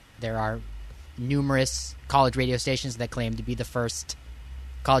that there are numerous college radio stations that claim to be the first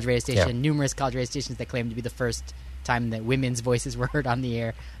college radio station, numerous college radio stations that claim to be the first time that women's voices were heard on the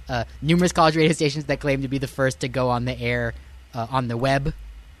air, numerous college radio stations that claim to be the first to go on the air on the web,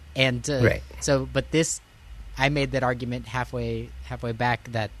 and so. But this, I made that argument halfway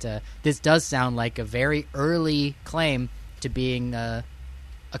back that this does sound like a very early claim to being a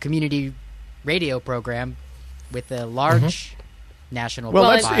community radio program with a large national.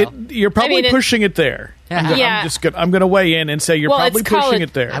 Well, profile. you're probably pushing it there. Yeah. I'm going to weigh in and say you're probably pushing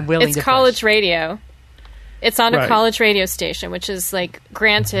it there. I'm willing it's to college push. radio. It's on a Right. college radio station, which is like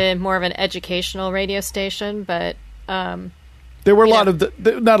granted more of an educational radio station, but There were a lot of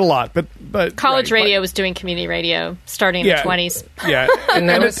not a lot, but college right, radio but- was doing community radio starting in the 20s. Yeah, And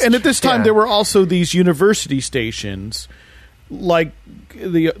that was- and at this time yeah. there were also these university stations, like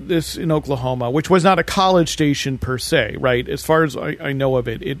this in Oklahoma, which was not a college station per se, right? As far as I know of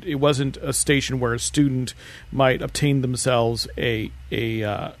it, it wasn't a station where a student might obtain themselves a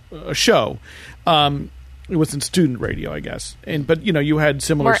show. It wasn't student radio, I guess, but you had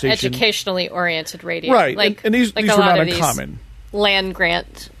similar More stations, educationally oriented radio, right? Like, and these like were a lot not of these uncommon. land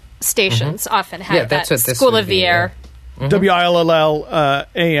grant stations often have Yeah, that's that what this School would of the be, Air. WILL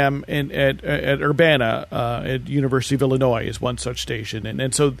AM at Urbana at University of Illinois is one such station,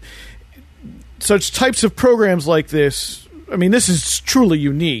 and so such types of programs like this. I mean, this is truly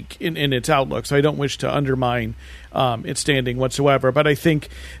unique in its outlook, so I don't wish to undermine its standing whatsoever. But I think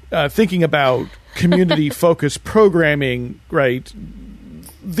thinking about community-focused programming, right,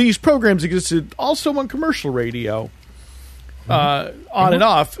 these programs existed also on commercial radio. On and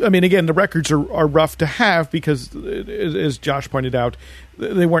off. I mean, again, the records are rough to have because, as Josh pointed out,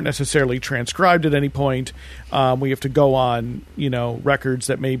 they weren't necessarily transcribed at any point. We have to go on, records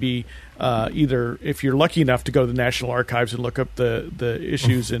that maybe either, if you're lucky enough to go to the National Archives and look up the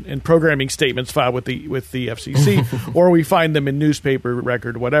issues and programming statements filed with the FCC, or we find them in newspaper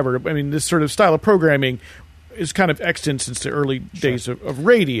record, whatever. I mean, this sort of style of programming is kind of extant since the early days of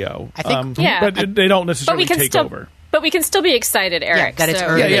radio. I think- but they don't necessarily take over. But we can still be excited, Eric. that it's so-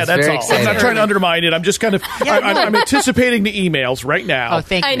 early. Yeah, that's very all. I'm not exciting. trying to undermine it. I'm just kind of I'm anticipating the emails right now. Oh,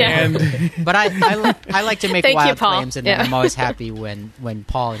 thank I you. know. And But I like to make Thank you, wild Paul. claims, and Yeah. I'm always happy when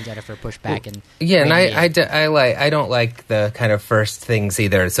Paul and Jennifer push back. And Yeah, and rein me in. I don't like the kind of first things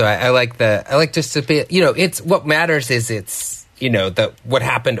either. So I like just to be, it's what matters is it's what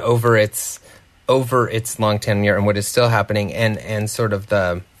happened over its long tenure and what is still happening and sort of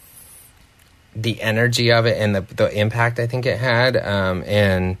the energy of it and the impact I think it had,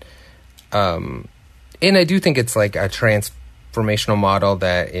 and I do think it's like a transformational model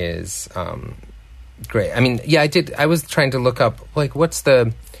that is great. I mean, yeah, I was trying to look up like what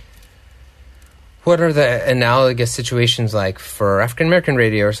are the analogous situations like for African American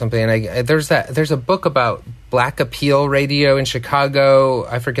radio or something, and there's a book about Black Appeal Radio in Chicago.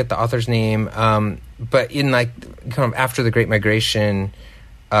 I forget the author's name, but in like kind of after the Great Migration.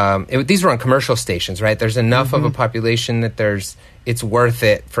 These were on commercial stations, right? There's enough of a population that it's worth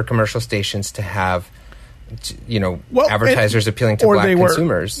it for commercial stations to have, advertisers appealing to black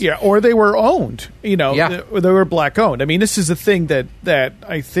consumers. Yeah, or they were owned. They were black owned. I mean, this is the thing that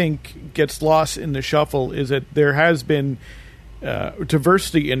I think gets lost in the shuffle is that there has been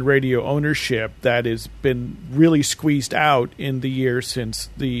diversity in radio ownership that has been really squeezed out in the years since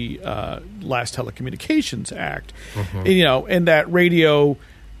the last Telecommunications Act. And that radio.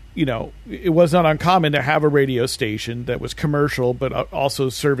 It was not uncommon to have a radio station that was commercial, but also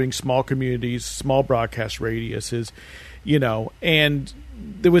serving small communities, small broadcast radiuses, and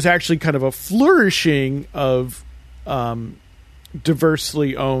there was actually kind of a flourishing of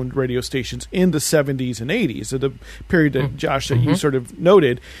diversely owned radio stations in the 70s and 80s, at the period that Josh, that you sort of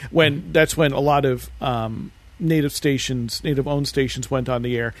noted, that's when a lot of native-owned stations went on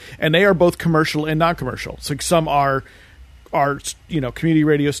the air, and they are both commercial and non-commercial. So some are community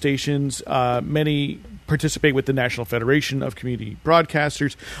radio stations. Many participate with the National Federation of Community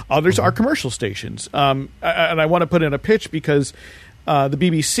Broadcasters. Others are commercial stations. And I want to put in a pitch because the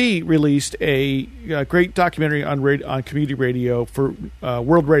BBC released a great documentary on community radio for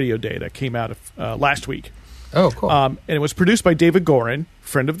World Radio Day that came out last week. Oh, cool. And it was produced by David Gorin,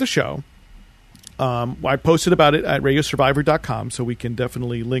 friend of the show. I posted about it at radiosurvivor.com, so we can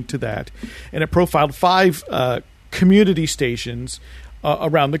definitely link to that. And it profiled 5 community stations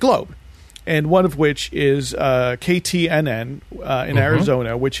around the globe, and one of which is KTNN in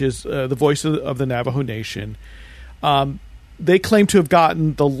Arizona, which is the voice of the Navajo Nation. They claim to have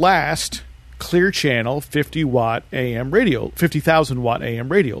gotten the last Clear Channel 50-watt AM radio, 50,000-watt AM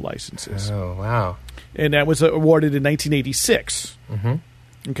radio licenses. Oh, wow. And that was awarded in 1986.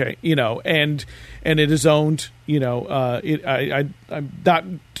 Okay, and it is owned. I'm not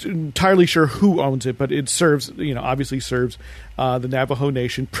entirely sure who owns it, but it serves. Obviously serves the Navajo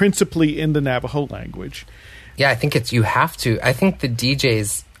Nation, principally in the Navajo language. Yeah, I think you have to. I think the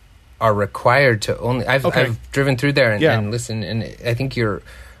DJs are required to only. I've driven through there and listened, and I think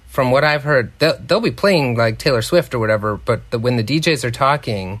from what I've heard, they'll be playing like Taylor Swift or whatever. But when the DJs are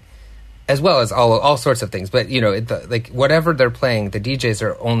talking, as well as all sorts of things. But like whatever they're playing, the DJs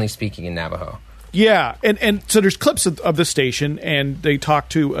are only speaking in Navajo. Yeah, and so there's clips of the station, and they talk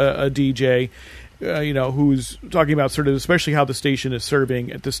to a DJ, who's talking about sort of especially how the station is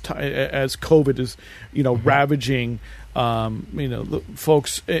serving at this time as COVID is, ravaging, the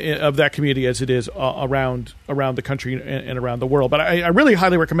folks of that community as it is around the country and around the world. But I really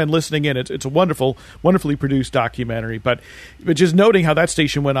highly recommend listening in. It's a wonderfully produced documentary. But just noting how that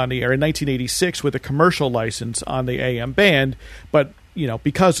station went on the air in 1986 with a commercial license on the AM band, but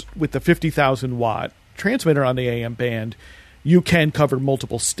because with the 50,000 watt transmitter on the AM band, you can cover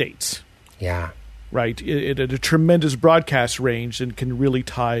multiple states. Yeah. Right. It had a tremendous broadcast range and can really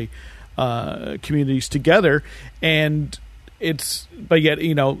tie communities together. And but yet,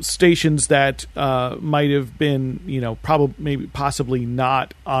 stations that might have been, possibly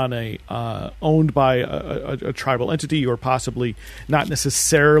not on owned by a tribal entity, or possibly not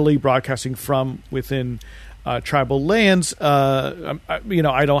necessarily broadcasting from within tribal lands. I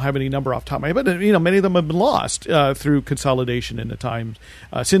don't have any number off the top of my head, but many of them have been lost through consolidation in the time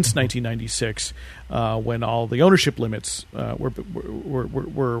since 1996, when all the ownership limits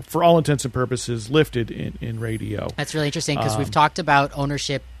were for all intents and purposes lifted in radio. That's really interesting because we've talked about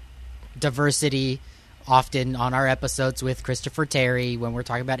ownership diversity often on our episodes with Christopher Terry when we're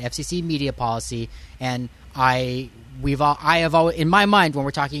talking about FCC media policy, and I have always, in my mind, when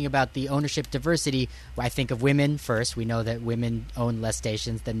we're talking about the ownership diversity, I think of women first. We know that women own less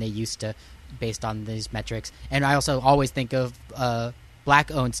stations than they used to, based on these metrics. And I also always think of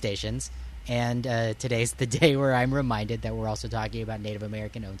black-owned stations. And today's the day where I'm reminded that we're also talking about Native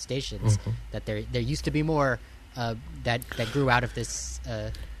American-owned stations. Mm-hmm. That there used to be more that grew out of this.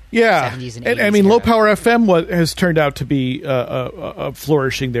 70s and 80s I mean, Low Power FM has turned out to be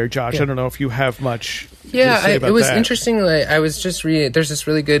flourishing there, Josh. Yeah. I don't know if you have much to say about it was that. interesting. I was just reading, there's this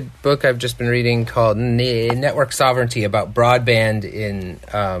really good book I've just been reading called Network Sovereignty, about broadband in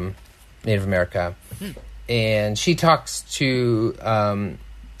Native America. Mm-hmm. And she talks to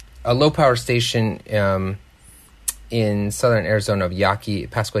a low-power station in southern Arizona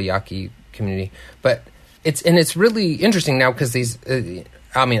of Pascua Yaqui community. But it's really interesting now because these...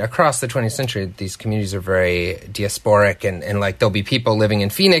 across the 20th century, these communities are very diasporic, and like there'll be people living in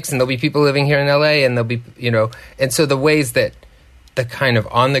Phoenix, and there'll be people living here in LA, and there'll be, and so the ways that the kind of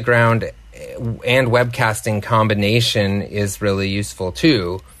on the ground and webcasting combination is really useful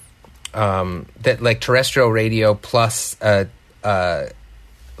too. That like terrestrial radio plus a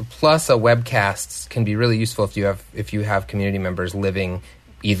webcast can be really useful if you have community members living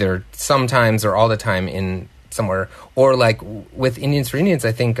either sometimes or all the time in somewhere, or like with Indians for Indians,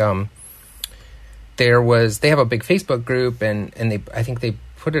 I think they have a big Facebook group, and I think they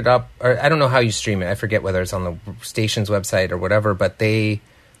put it up, or I don't know how you stream it. I forget whether it's on the station's website or whatever, but they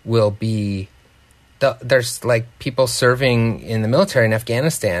will be. There's like people serving in the military in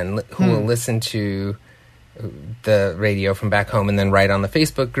Afghanistan who will listen to the radio from back home and then write on the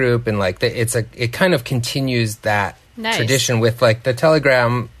Facebook group, and like it kind of continues that tradition with like the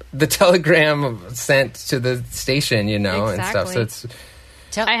telegram sent to the station, exactly. And stuff. So it's.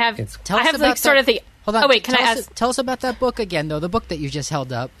 I have like sort of the. Hold on. Oh wait, can I ask? Tell us about that book again, though. The book that you just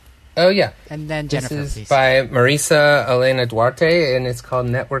held up. Oh yeah, and then Jennifer, this is please. by Marisa Elena Duarte, and it's called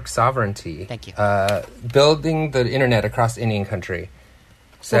Network Sovereignty. Thank you. Building the internet across Indian country.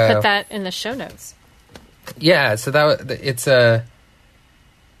 So, we'll put that in the show notes. Yeah, so it's and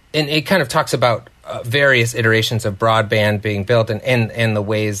it kind of talks about various iterations of broadband being built, and the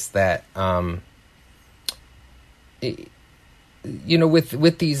ways that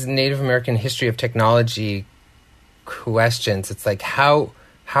with these Native American history of technology questions, it's like how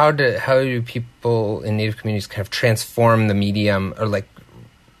do people in Native communities kind of transform the medium, or like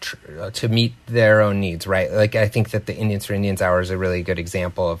to meet their own needs, right? Like I think that the Indians for Indians Hour is a really good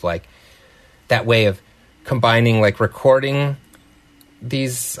example of like that way of combining like recording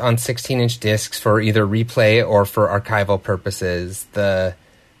these on 16-inch discs for either replay or for archival purposes, the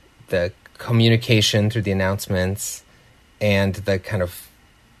communication through the announcements, and the kind of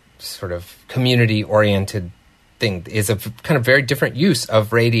sort of community-oriented thing is a kind of very different use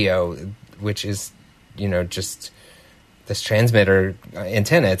of radio, which is, just this transmitter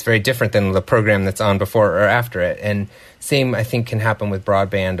antenna. It's very different than the program that's on before or after it. And same, I think, can happen with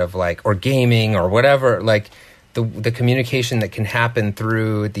broadband of like, or gaming or whatever, like, the communication that can happen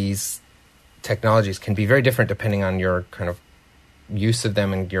through these technologies can be very different depending on your kind of use of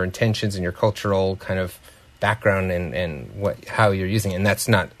them and your intentions and your cultural kind of background and how you're using it. And that's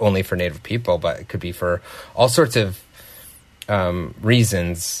not only for Native people, but it could be for all sorts of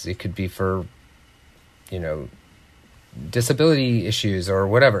reasons. It could be for, disability issues or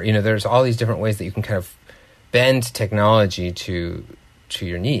whatever. There's all these different ways that you can kind of bend technology to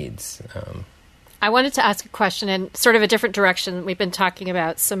your needs. I wanted to ask a question in sort of a different direction. We've been talking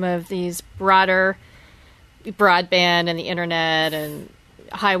about some of these broader broadband and the internet and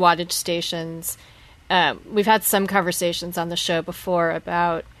high wattage stations. We've had some conversations on the show before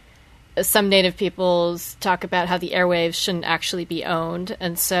about some Native peoples talk about how the airwaves shouldn't actually be owned.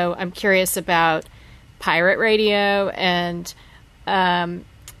 And so I'm curious about pirate radio and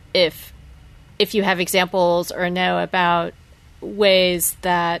if you have examples or know about ways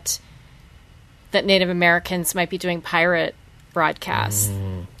that Native Americans might be doing pirate broadcasts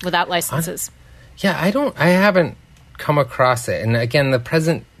without licenses. I haven't come across it. And again,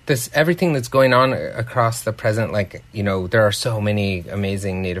 everything that's going on across the present, there are so many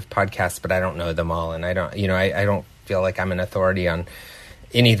amazing Native podcasts, but I don't know them all. And I don't feel like I'm an authority on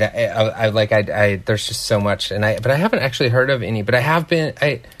any of that. There's just so much. But I haven't actually heard of any, but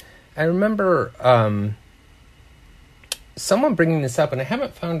I remember someone bringing this up, and I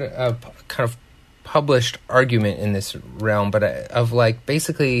haven't found a kind of published argument in this realm, but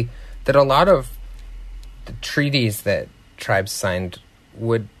basically that a lot of the treaties that tribes signed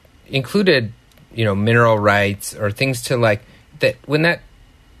included mineral rights or things to that. When that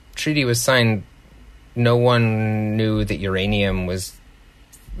treaty was signed, no one knew that uranium was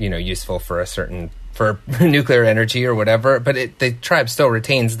useful for nuclear energy or whatever, but the tribe still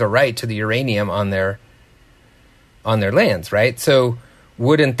retains the right to the uranium on their lands, right? So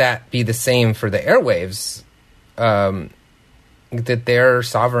wouldn't that be the same for the airwaves? That their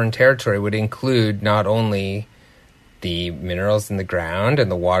sovereign territory would include not only the minerals in the ground and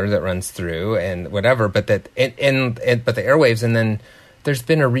the water that runs through and whatever, but but the airwaves. And then there's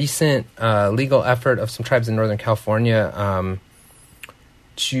been a recent legal effort of some tribes in Northern California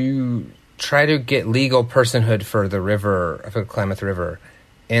to try to get legal personhood for the river, for the Klamath River,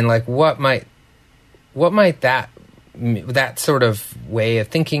 and what might that sort of way of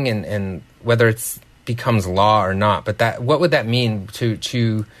thinking and whether it's becomes law or not, but what would that mean to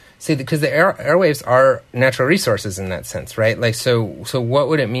say that, because the airwaves are natural resources in that sense, right? So what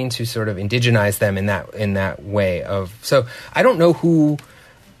would it mean to sort of indigenize them in that way of? So I don't know who.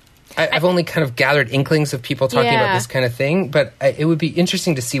 I've only kind of gathered inklings of people talking about this kind of thing, but it would be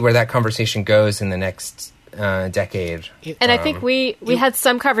interesting to see where that conversation goes in the next decade. And I think we had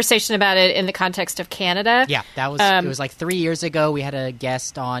some conversation about it in the context of Canada. Yeah, that was it was 3 years ago. We had a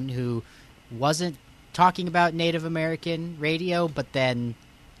guest on who wasn't talking about Native American radio, but then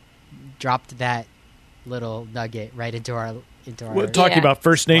dropped that little nugget right into our talking about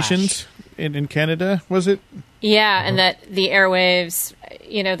First Nations in Canada, was it? Yeah, and that the airwaves,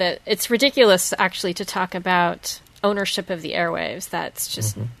 that it's ridiculous actually to talk about ownership of the airwaves. That's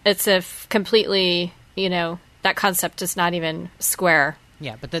just it's a completely, that concept is not even square.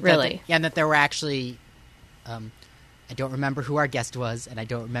 Yeah, but and that there were actually I don't remember who our guest was, and I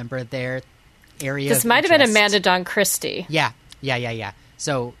don't remember their area. This might have been Amanda Don Christie. Yeah.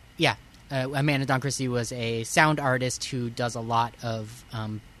 So, Amanda Don Christie was a sound artist who does a lot of,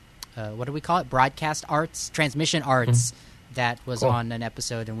 what do we call it? Broadcast arts, transmission arts. That was on an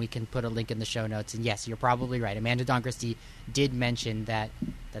episode, and we can put a link in the show notes. And yes, you're probably right. Amanda Don Christie did mention that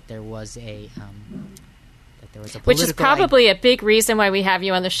there was a which is probably a big reason why we have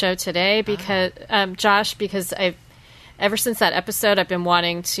you on the show today, because Josh, because ever since that episode, I've been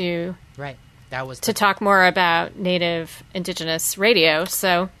wanting to talk more about Native Indigenous radio.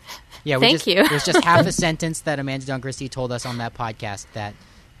 So, thank you. There's just half a sentence that Amanda Don Christie told us on that podcast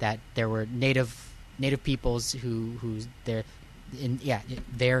that there were Native peoples who their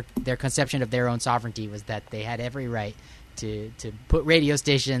conception of their own sovereignty was that they had every right to put radio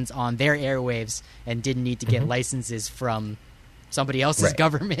stations on their airwaves and didn't need to get licenses from somebody else's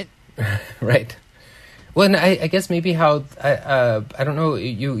government. Right. Well, and I guess maybe how I don't know,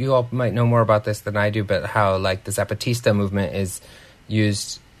 you all might know more about this than I do, but how the Zapatista movement is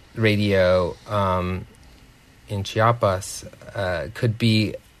used radio in Chiapas could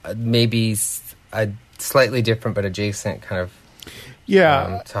be maybe a slightly different but adjacent kind of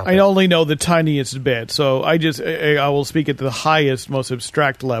topic. I only know the tiniest bit, so I will speak at the highest, most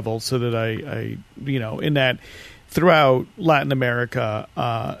abstract level, so that I in that throughout Latin America,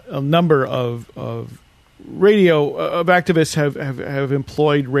 a number of radio of activists have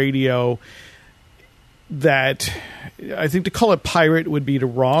employed radio that I think to call it pirate would be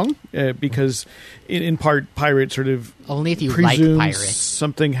wrong, because in part pirate sort of only if you presumes like pirate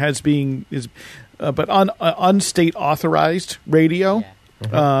something but on unstate authorized radio.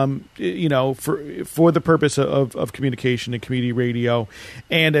 for the purpose of communication and community radio.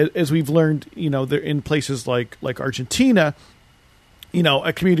 And as we've learned, there, in places like Argentina,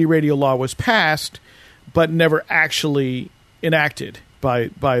 a community radio law was passed, but never actually enacted by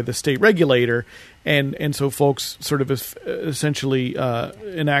the state regulator. And so folks sort of essentially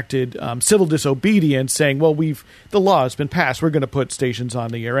enacted civil disobedience, saying, well, the law has been passed. We're going to put stations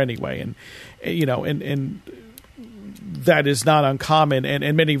on the air anyway. And that is not uncommon,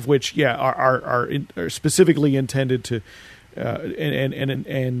 and many of which, are specifically intended to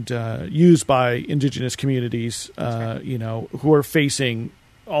and used by indigenous communities, who are facing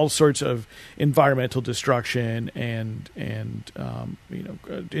all sorts of environmental destruction and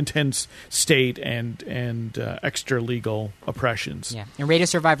intense state and extra legal oppressions. Yeah, and Radio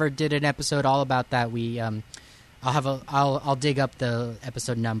Survivor did an episode all about that. I'll dig up the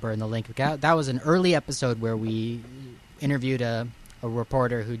episode number and the link. That was an early episode where we interviewed a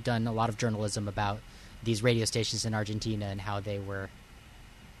reporter who'd done a lot of journalism about these radio stations in Argentina and how they were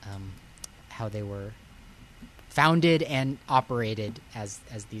founded and operated as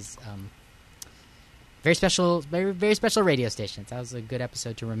these very special radio stations. That was a good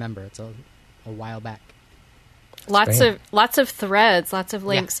episode to remember. It's a while back. Lots of threads, lots of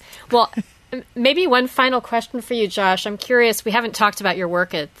links. Yeah. Well, maybe one final question for you, Josh. I'm curious. We haven't talked about your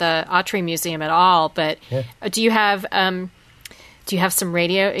work at the Autry Museum at all, but do you have some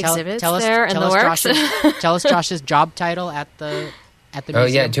radio exhibits there in the works? Tell us Josh's job title at the museum. Oh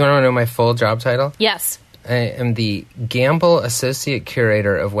yeah, do you want to know my full job title? Yes. I am the Gamble Associate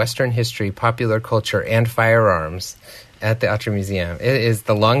Curator of Western History, Popular Culture, and Firearms at the Autry Museum. It is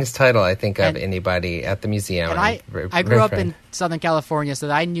the longest title, I think, of anybody at the museum. And I grew up in Southern California, so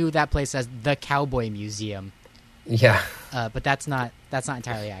I knew that place as the Cowboy Museum. Yeah. But that's not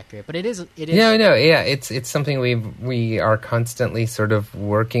entirely accurate. But it is. No, yeah. It's something we are constantly sort of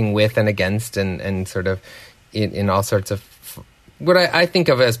working with and against, and sort of in all sorts of what I think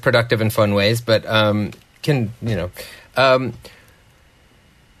of as productive and fun ways, but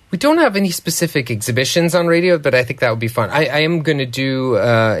we don't have any specific exhibitions on radio, but I think that would be fun. I am going to do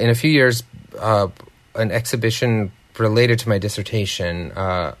in a few years an exhibition related to my dissertation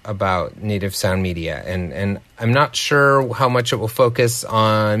about native sound media, and I'm not sure how much it will focus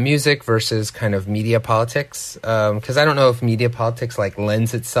on music versus kind of media politics, because I don't know if media politics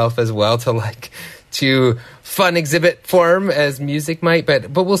lends itself as well to fun exhibit form as music might, but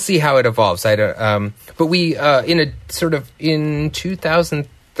we'll see how it evolves. But we in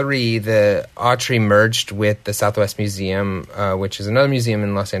 2003, the Autry merged with the Southwest Museum, which is another museum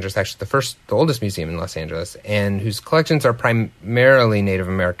in Los Angeles, actually the oldest museum in Los Angeles, and whose collections are primarily Native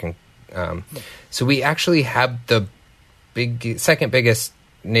American. So we actually have the second biggest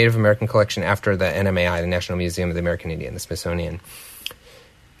Native American collection after the NMAI, the National Museum of the American Indian, the Smithsonian.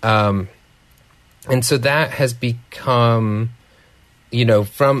 And so that has become,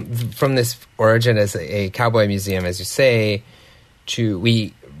 from this origin as a cowboy museum, as you say,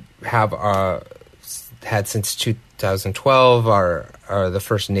 we have had since 2012 the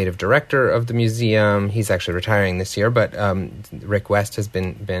first Native director of the museum. He's actually retiring this year, but Rick West has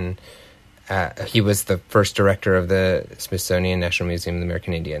been he was the first director of the Smithsonian National Museum of the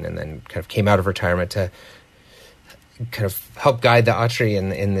American Indian, and then kind of came out of retirement to kind of help guide the Autry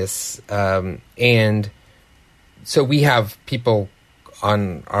in this. And so we have people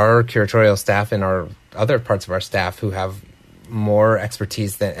on our curatorial staff and our other parts of our staff who have more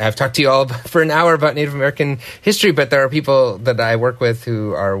expertise than I've talked to you all for an hour about Native American history, but there are people that I work with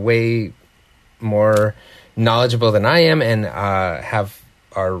who are way more knowledgeable than I am and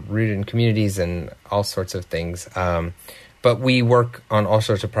are rooted in communities and all sorts of things. But we work on all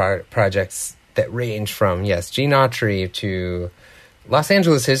sorts of projects that range from, Gene Autry to Los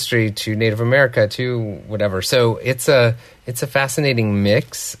Angeles history to Native America to whatever. So it's a fascinating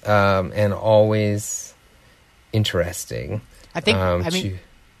mix and always interesting. I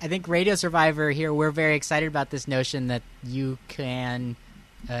think Radio Survivor here, we're very excited about this notion that you can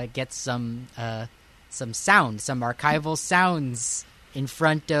get some sound, some archival sounds in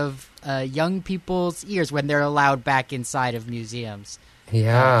front of young people's ears when they're allowed back inside of museums.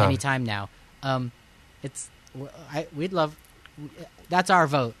 Yeah, anytime now. We'd love. That's our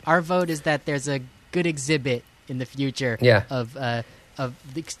vote. Our vote is that there's a good exhibit in the future. Of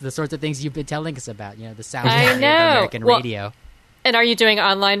the sorts of things you've been telling us about. The sound of American radio. And are you doing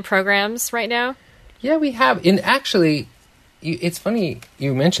online programs right now? Yeah, we have. And actually, it's funny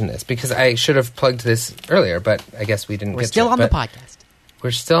you mentioned this because I should have plugged this earlier, but I guess we didn't. We're still on the podcast.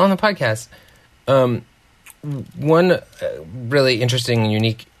 We're still on the podcast. One really interesting and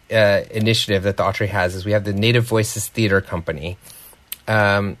unique initiative that the Autry has is we have the Native Voices Theater Company,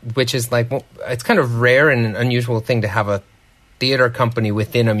 which is like, well, it's kind of rare and an unusual thing to have a theater company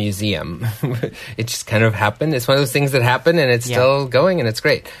within a museum. It just kind of happened. It's one of those things that happen, and it's still going, and it's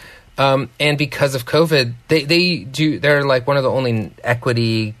great. And because of COVID, they're like one of the only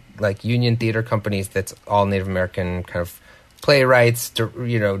equity, like union theater companies that's all Native American kind of playwrights,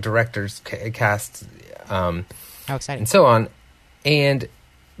 directors, cast, how exciting, and so on. And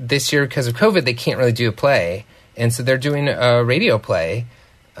this year, because of COVID, they can't really do a play, and so they're doing a radio play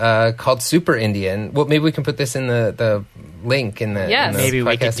called Super Indian. Well, maybe we can put this in the link in the yes. in the maybe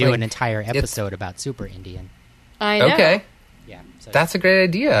we could do link. an entire episode about Super Indian. I know. Okay, Yeah, so that's a great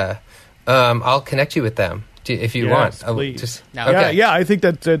idea. I'll connect you with them if you want. Please. No. Okay. Yeah, I think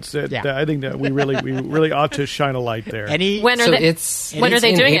that's Yeah. I think that we really ought to shine a light there. When are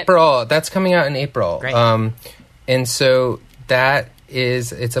they doing it? April. That's coming out in April. Great. And so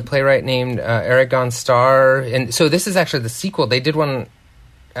it's a playwright named Aragon Starr, and so this is actually the sequel. They did one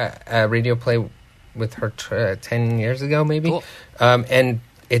a radio play with her 10 years ago, maybe, cool. and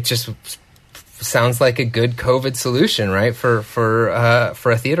it just sounds like a good COVID solution, right, for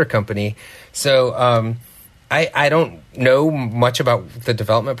a theater company. So I don't know much about the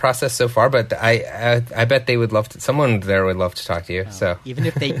development process so far, but I bet they would love to. Someone there would love to talk to you. So even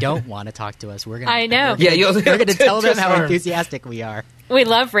if they don't want to talk to us, we're gonna. I know. We're gonna tell them how just- enthusiastic we are. We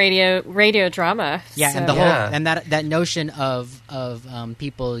love radio drama. Yeah, so. and the whole Yeah. and that notion of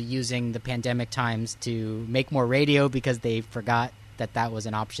people using the pandemic times to make more radio because they forgot that was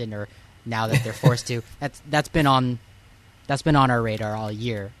an option, or now that they're forced to. That's been on our radar all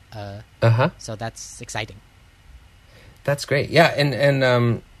year. So that's exciting. That's great. Yeah, and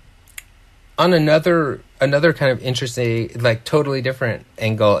on another kind of interesting, like totally different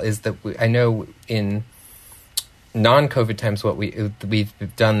angle is that I know in non-COVID times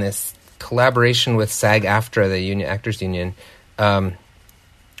we've done this collaboration with SAG-AFTRA, the union, Actors Union,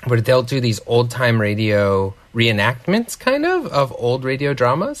 where they'll do these old-time radio reenactments, kind of old radio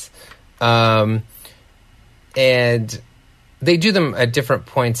dramas, and they do them at different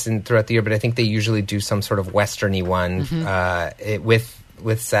points throughout the year, but I think they usually do some sort of westerny one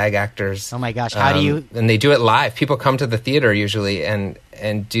with SAG actors. Oh my gosh, how do you? And they do it live. People come to the theater usually and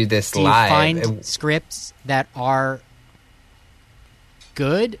do this live. Do you find scripts that are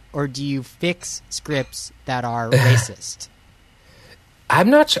good, or do you fix scripts that are racist? I'm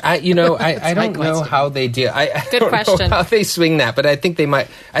not sure. I don't my know question. how they do. I Good don't question. know how they swing that, but I think they might.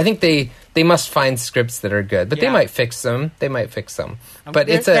 I think they must find scripts that are good, but they Yeah. might fix them. They might fix them. But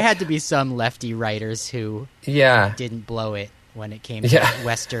there had to be some lefty writers who yeah. didn't blow it when it came to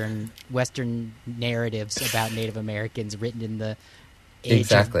Western narratives about Native Americans written in the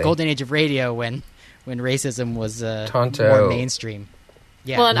golden age of radio when racism was more mainstream.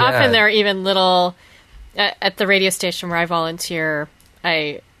 Yeah. Well, and Yeah. often there are even little at the radio station where I volunteer.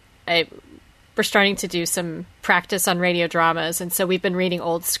 We're starting to do some practice on radio dramas, and so we've been reading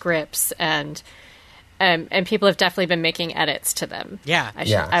old scripts, and people have definitely been making edits to them. Yeah.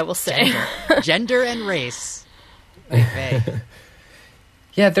 I will say. Gender and race. Okay.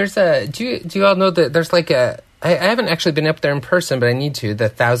 Yeah, there's do you all know that there's like I haven't actually been up there in person, but I need to. The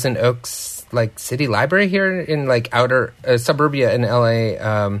Thousand Oaks like city library here in like outer suburbia in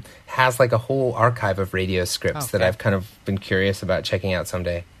LA has like a whole archive of radio scripts that I've kind of been curious about checking out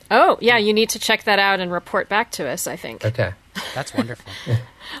someday. Oh, yeah, you need to check that out and report back to us, I think. Okay. That's wonderful.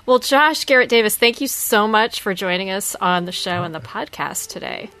 Well, Josh Garrett Davis, thank you so much for joining us on the show and the podcast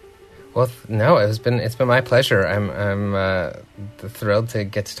today. Well, no, it's been my pleasure. I'm thrilled to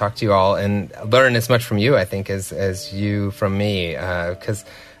get to talk to you all and learn as much from you, I think, as you from me, because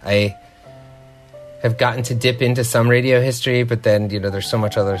I have gotten to dip into some radio history, but then there's so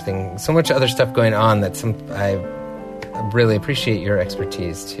much other stuff going on that I really appreciate your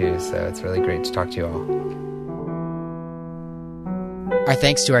expertise too. So it's really great to talk to you all. Our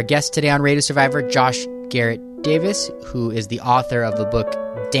thanks to our guest today on Radio Survivor, Josh Garrett Davis, who is the author of the book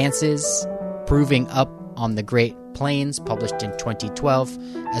Dances, Proving Up on the Great Plains, published in 2012,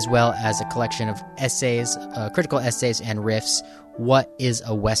 as well as a collection of essays, critical essays and riffs, What is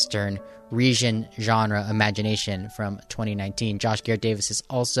a Western? Region, Genre, Imagination, from 2019. Josh Garrett Davis is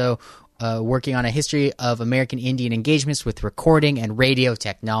also working on a history of American Indian engagements with recording and radio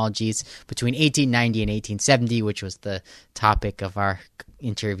technologies between 1890 and 1870, which was the topic of our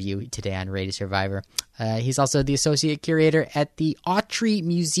interview today on Radio Survivor. He's also the associate curator at the Autry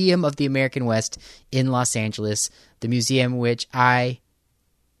Museum of the American West in Los Angeles, the museum which I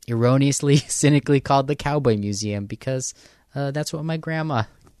erroneously, cynically called the Cowboy Museum because that's what my grandma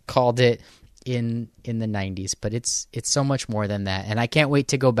called it in the 90s. But it's so much more than that, and I can't wait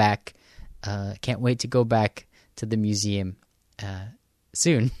to go back. Can't wait to go back to the museum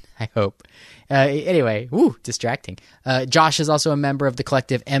soon, I hope. Anyway, distracting. Josh is also a member of the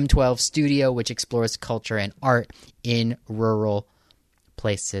collective M12 Studio, which explores culture and art in rural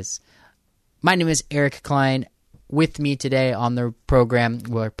places. My name is Eric Klein. With me today on the program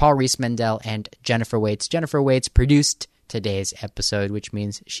were Paul Rees-Mendel and Jennifer Waits. Jennifer Waits produced today's episode, which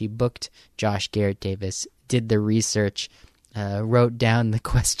means she booked Josh Garrett Davis, did the research, wrote down the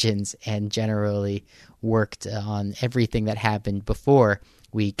questions, and generally worked on everything that happened before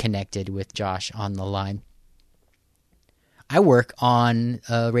we connected with Josh on the line. I work on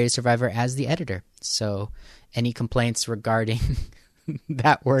Radio Survivor as the editor, so any complaints regarding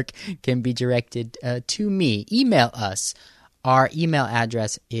that work can be directed to me. Email us. Our email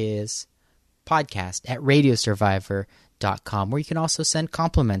address is podcast@radiosurvivor.com, where you can also send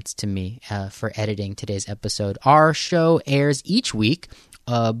compliments to me for editing today's episode. Our show airs each week,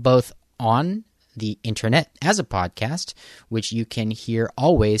 both on the internet as a podcast, which you can hear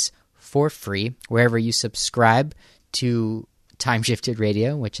always for free wherever you subscribe to Time Shifted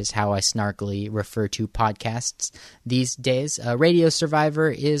Radio, which is how I snarkily refer to podcasts these days. Radio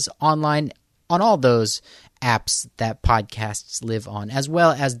Survivor is online on all those apps that podcasts live on, as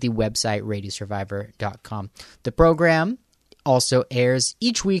well as the website radiosurvivor.com. The program also airs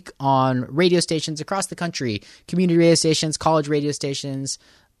each week on radio stations across the country, community radio stations, college radio stations,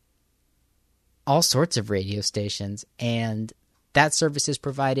 all sorts of radio stations, and that service is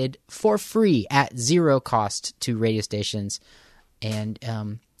provided for free at zero cost to radio stations. And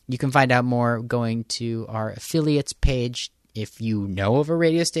you can find out more going to our affiliates page. If you know of a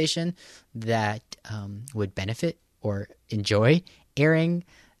radio station that would benefit or enjoy airing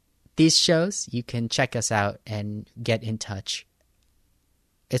these shows, you can check us out and get in touch.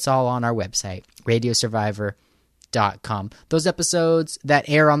 It's all on our website, radiosurvivor.com. Those episodes that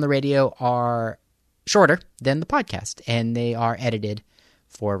air on the radio are shorter than the podcast, and they are edited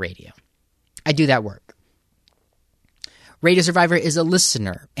for radio. I do that work. Radio Survivor is a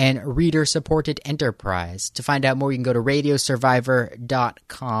listener and reader-supported enterprise. To find out more, you can go to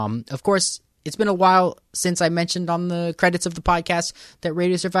radiosurvivor.com. Of course, it's been a while since I mentioned on the credits of the podcast that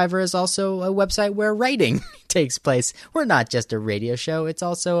Radio Survivor is also a website where writing takes place. We're not just a radio show. It's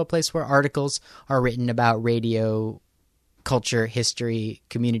also a place where articles are written about radio culture, history,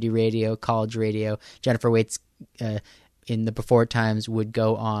 community radio, college radio. Jennifer Waits, in the before times, would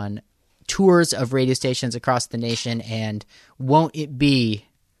go on tours of radio stations across the nation, and won't it be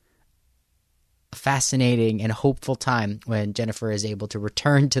a fascinating and hopeful time when Jennifer is able to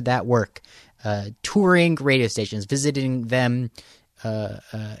return to that work, touring radio stations, visiting them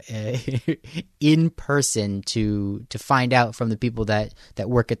in person to find out from the people that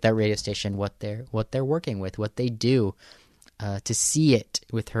work at that radio station what they're working with, what they do, to see it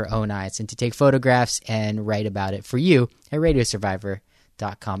with her own eyes, and to take photographs and write about it for you at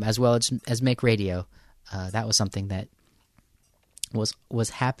radiosurvivor.com, as well as make radio. That was something that was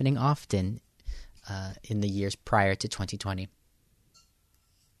happening often in the years prior to 2020.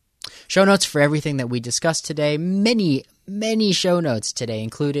 Show notes for everything that we discussed today. Many show notes today,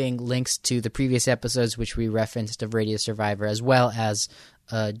 including links to the previous episodes which we referenced of Radio Survivor, as well as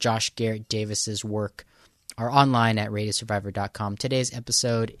Josh Garrett Davis's work, are online at radiosurvivor.com. Today's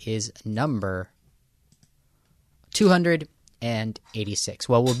episode is number 286.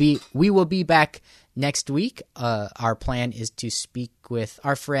 Well, we will be back next week. Our plan is to speak with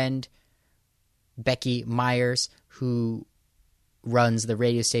our friend Becky Myers, who runs the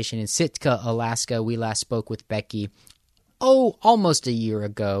radio station in Sitka, Alaska. We last spoke with Becky almost a year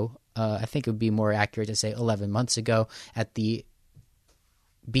ago. I think it would be more accurate to say 11 months ago, at the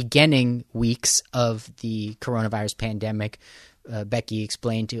beginning weeks of the coronavirus pandemic. Becky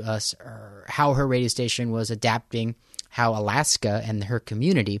explained to us how her radio station was adapting, how Alaska and her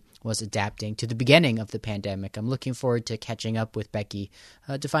community was adapting to the beginning of the pandemic. I'm looking forward to catching up with Becky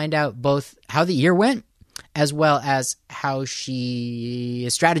to find out both how the year went, as well as how she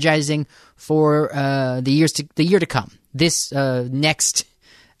is strategizing for the year to come. This next,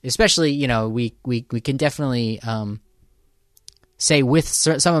 especially, we can definitely say with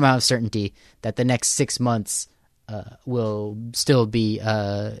some amount of certainty that the next 6 months will still be,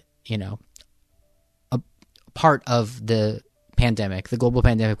 a part of the pandemic. The global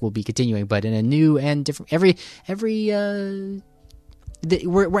pandemic will be continuing, but in a new and different. We're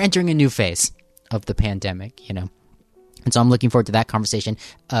entering a new phase of the pandemic, and so I'm looking forward to that conversation.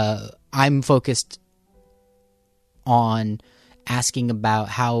 I'm focused on asking about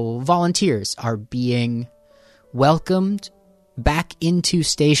how volunteers are being welcomed back into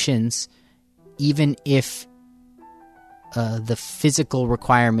stations, even if the physical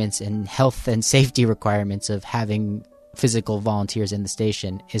requirements and health and safety requirements of having physical volunteers in the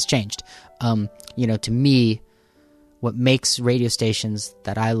station is changed. To me, what makes radio stations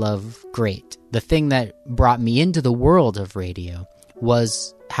that I love great, the thing that brought me into the world of radio,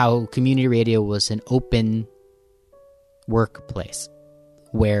 was how community radio was an open workplace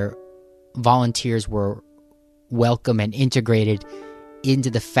where volunteers were welcome and integrated into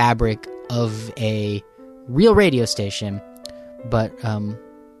the fabric of a real radio station, but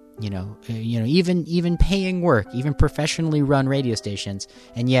even paying work, even professionally run radio stations,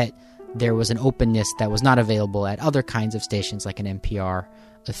 and yet there was an openness that was not available at other kinds of stations like an NPR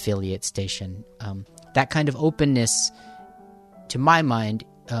affiliate station. That kind of openness, to my mind,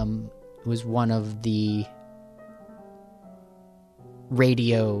 was one of the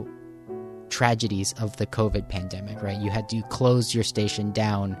radio tragedies of the COVID pandemic, right? You had to close your station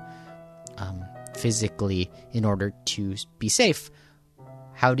down physically in order to be safe.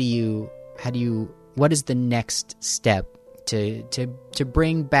 What is the next step to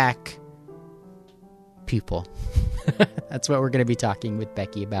bring back people? That's what we're going to be talking with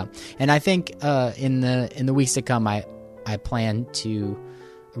Becky about. And I think in the weeks to come, I plan to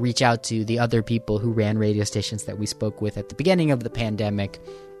reach out to the other people who ran radio stations that we spoke with at the beginning of the pandemic,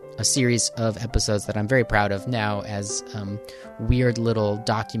 a series of episodes that I'm very proud of now as weird little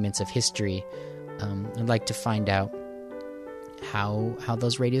documents of history. I'd like to find out how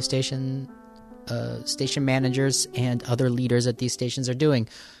those radio station managers and other leaders at these stations are doing.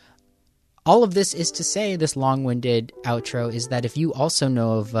 All of this is to say, this long-winded outro is that if you also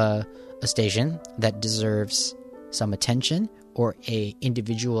know of a station that deserves some attention, or a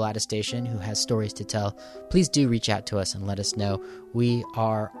individual at a station who has stories to tell, please do reach out to us and let us know. We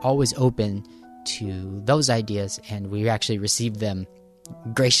are always open to those ideas, and we actually receive them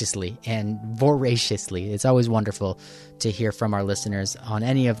graciously and voraciously. It's always wonderful to hear from our listeners on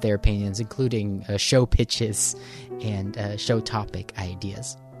any of their opinions, including show pitches and show topic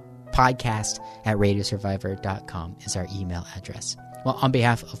ideas. podcast@radiosurvivor.com is our email address. Well, on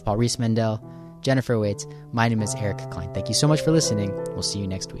behalf of Paul Rees-Mendel, Jennifer Waits, my name is Eric Klein. Thank you so much for listening. We'll see you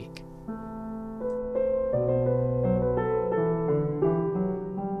next week.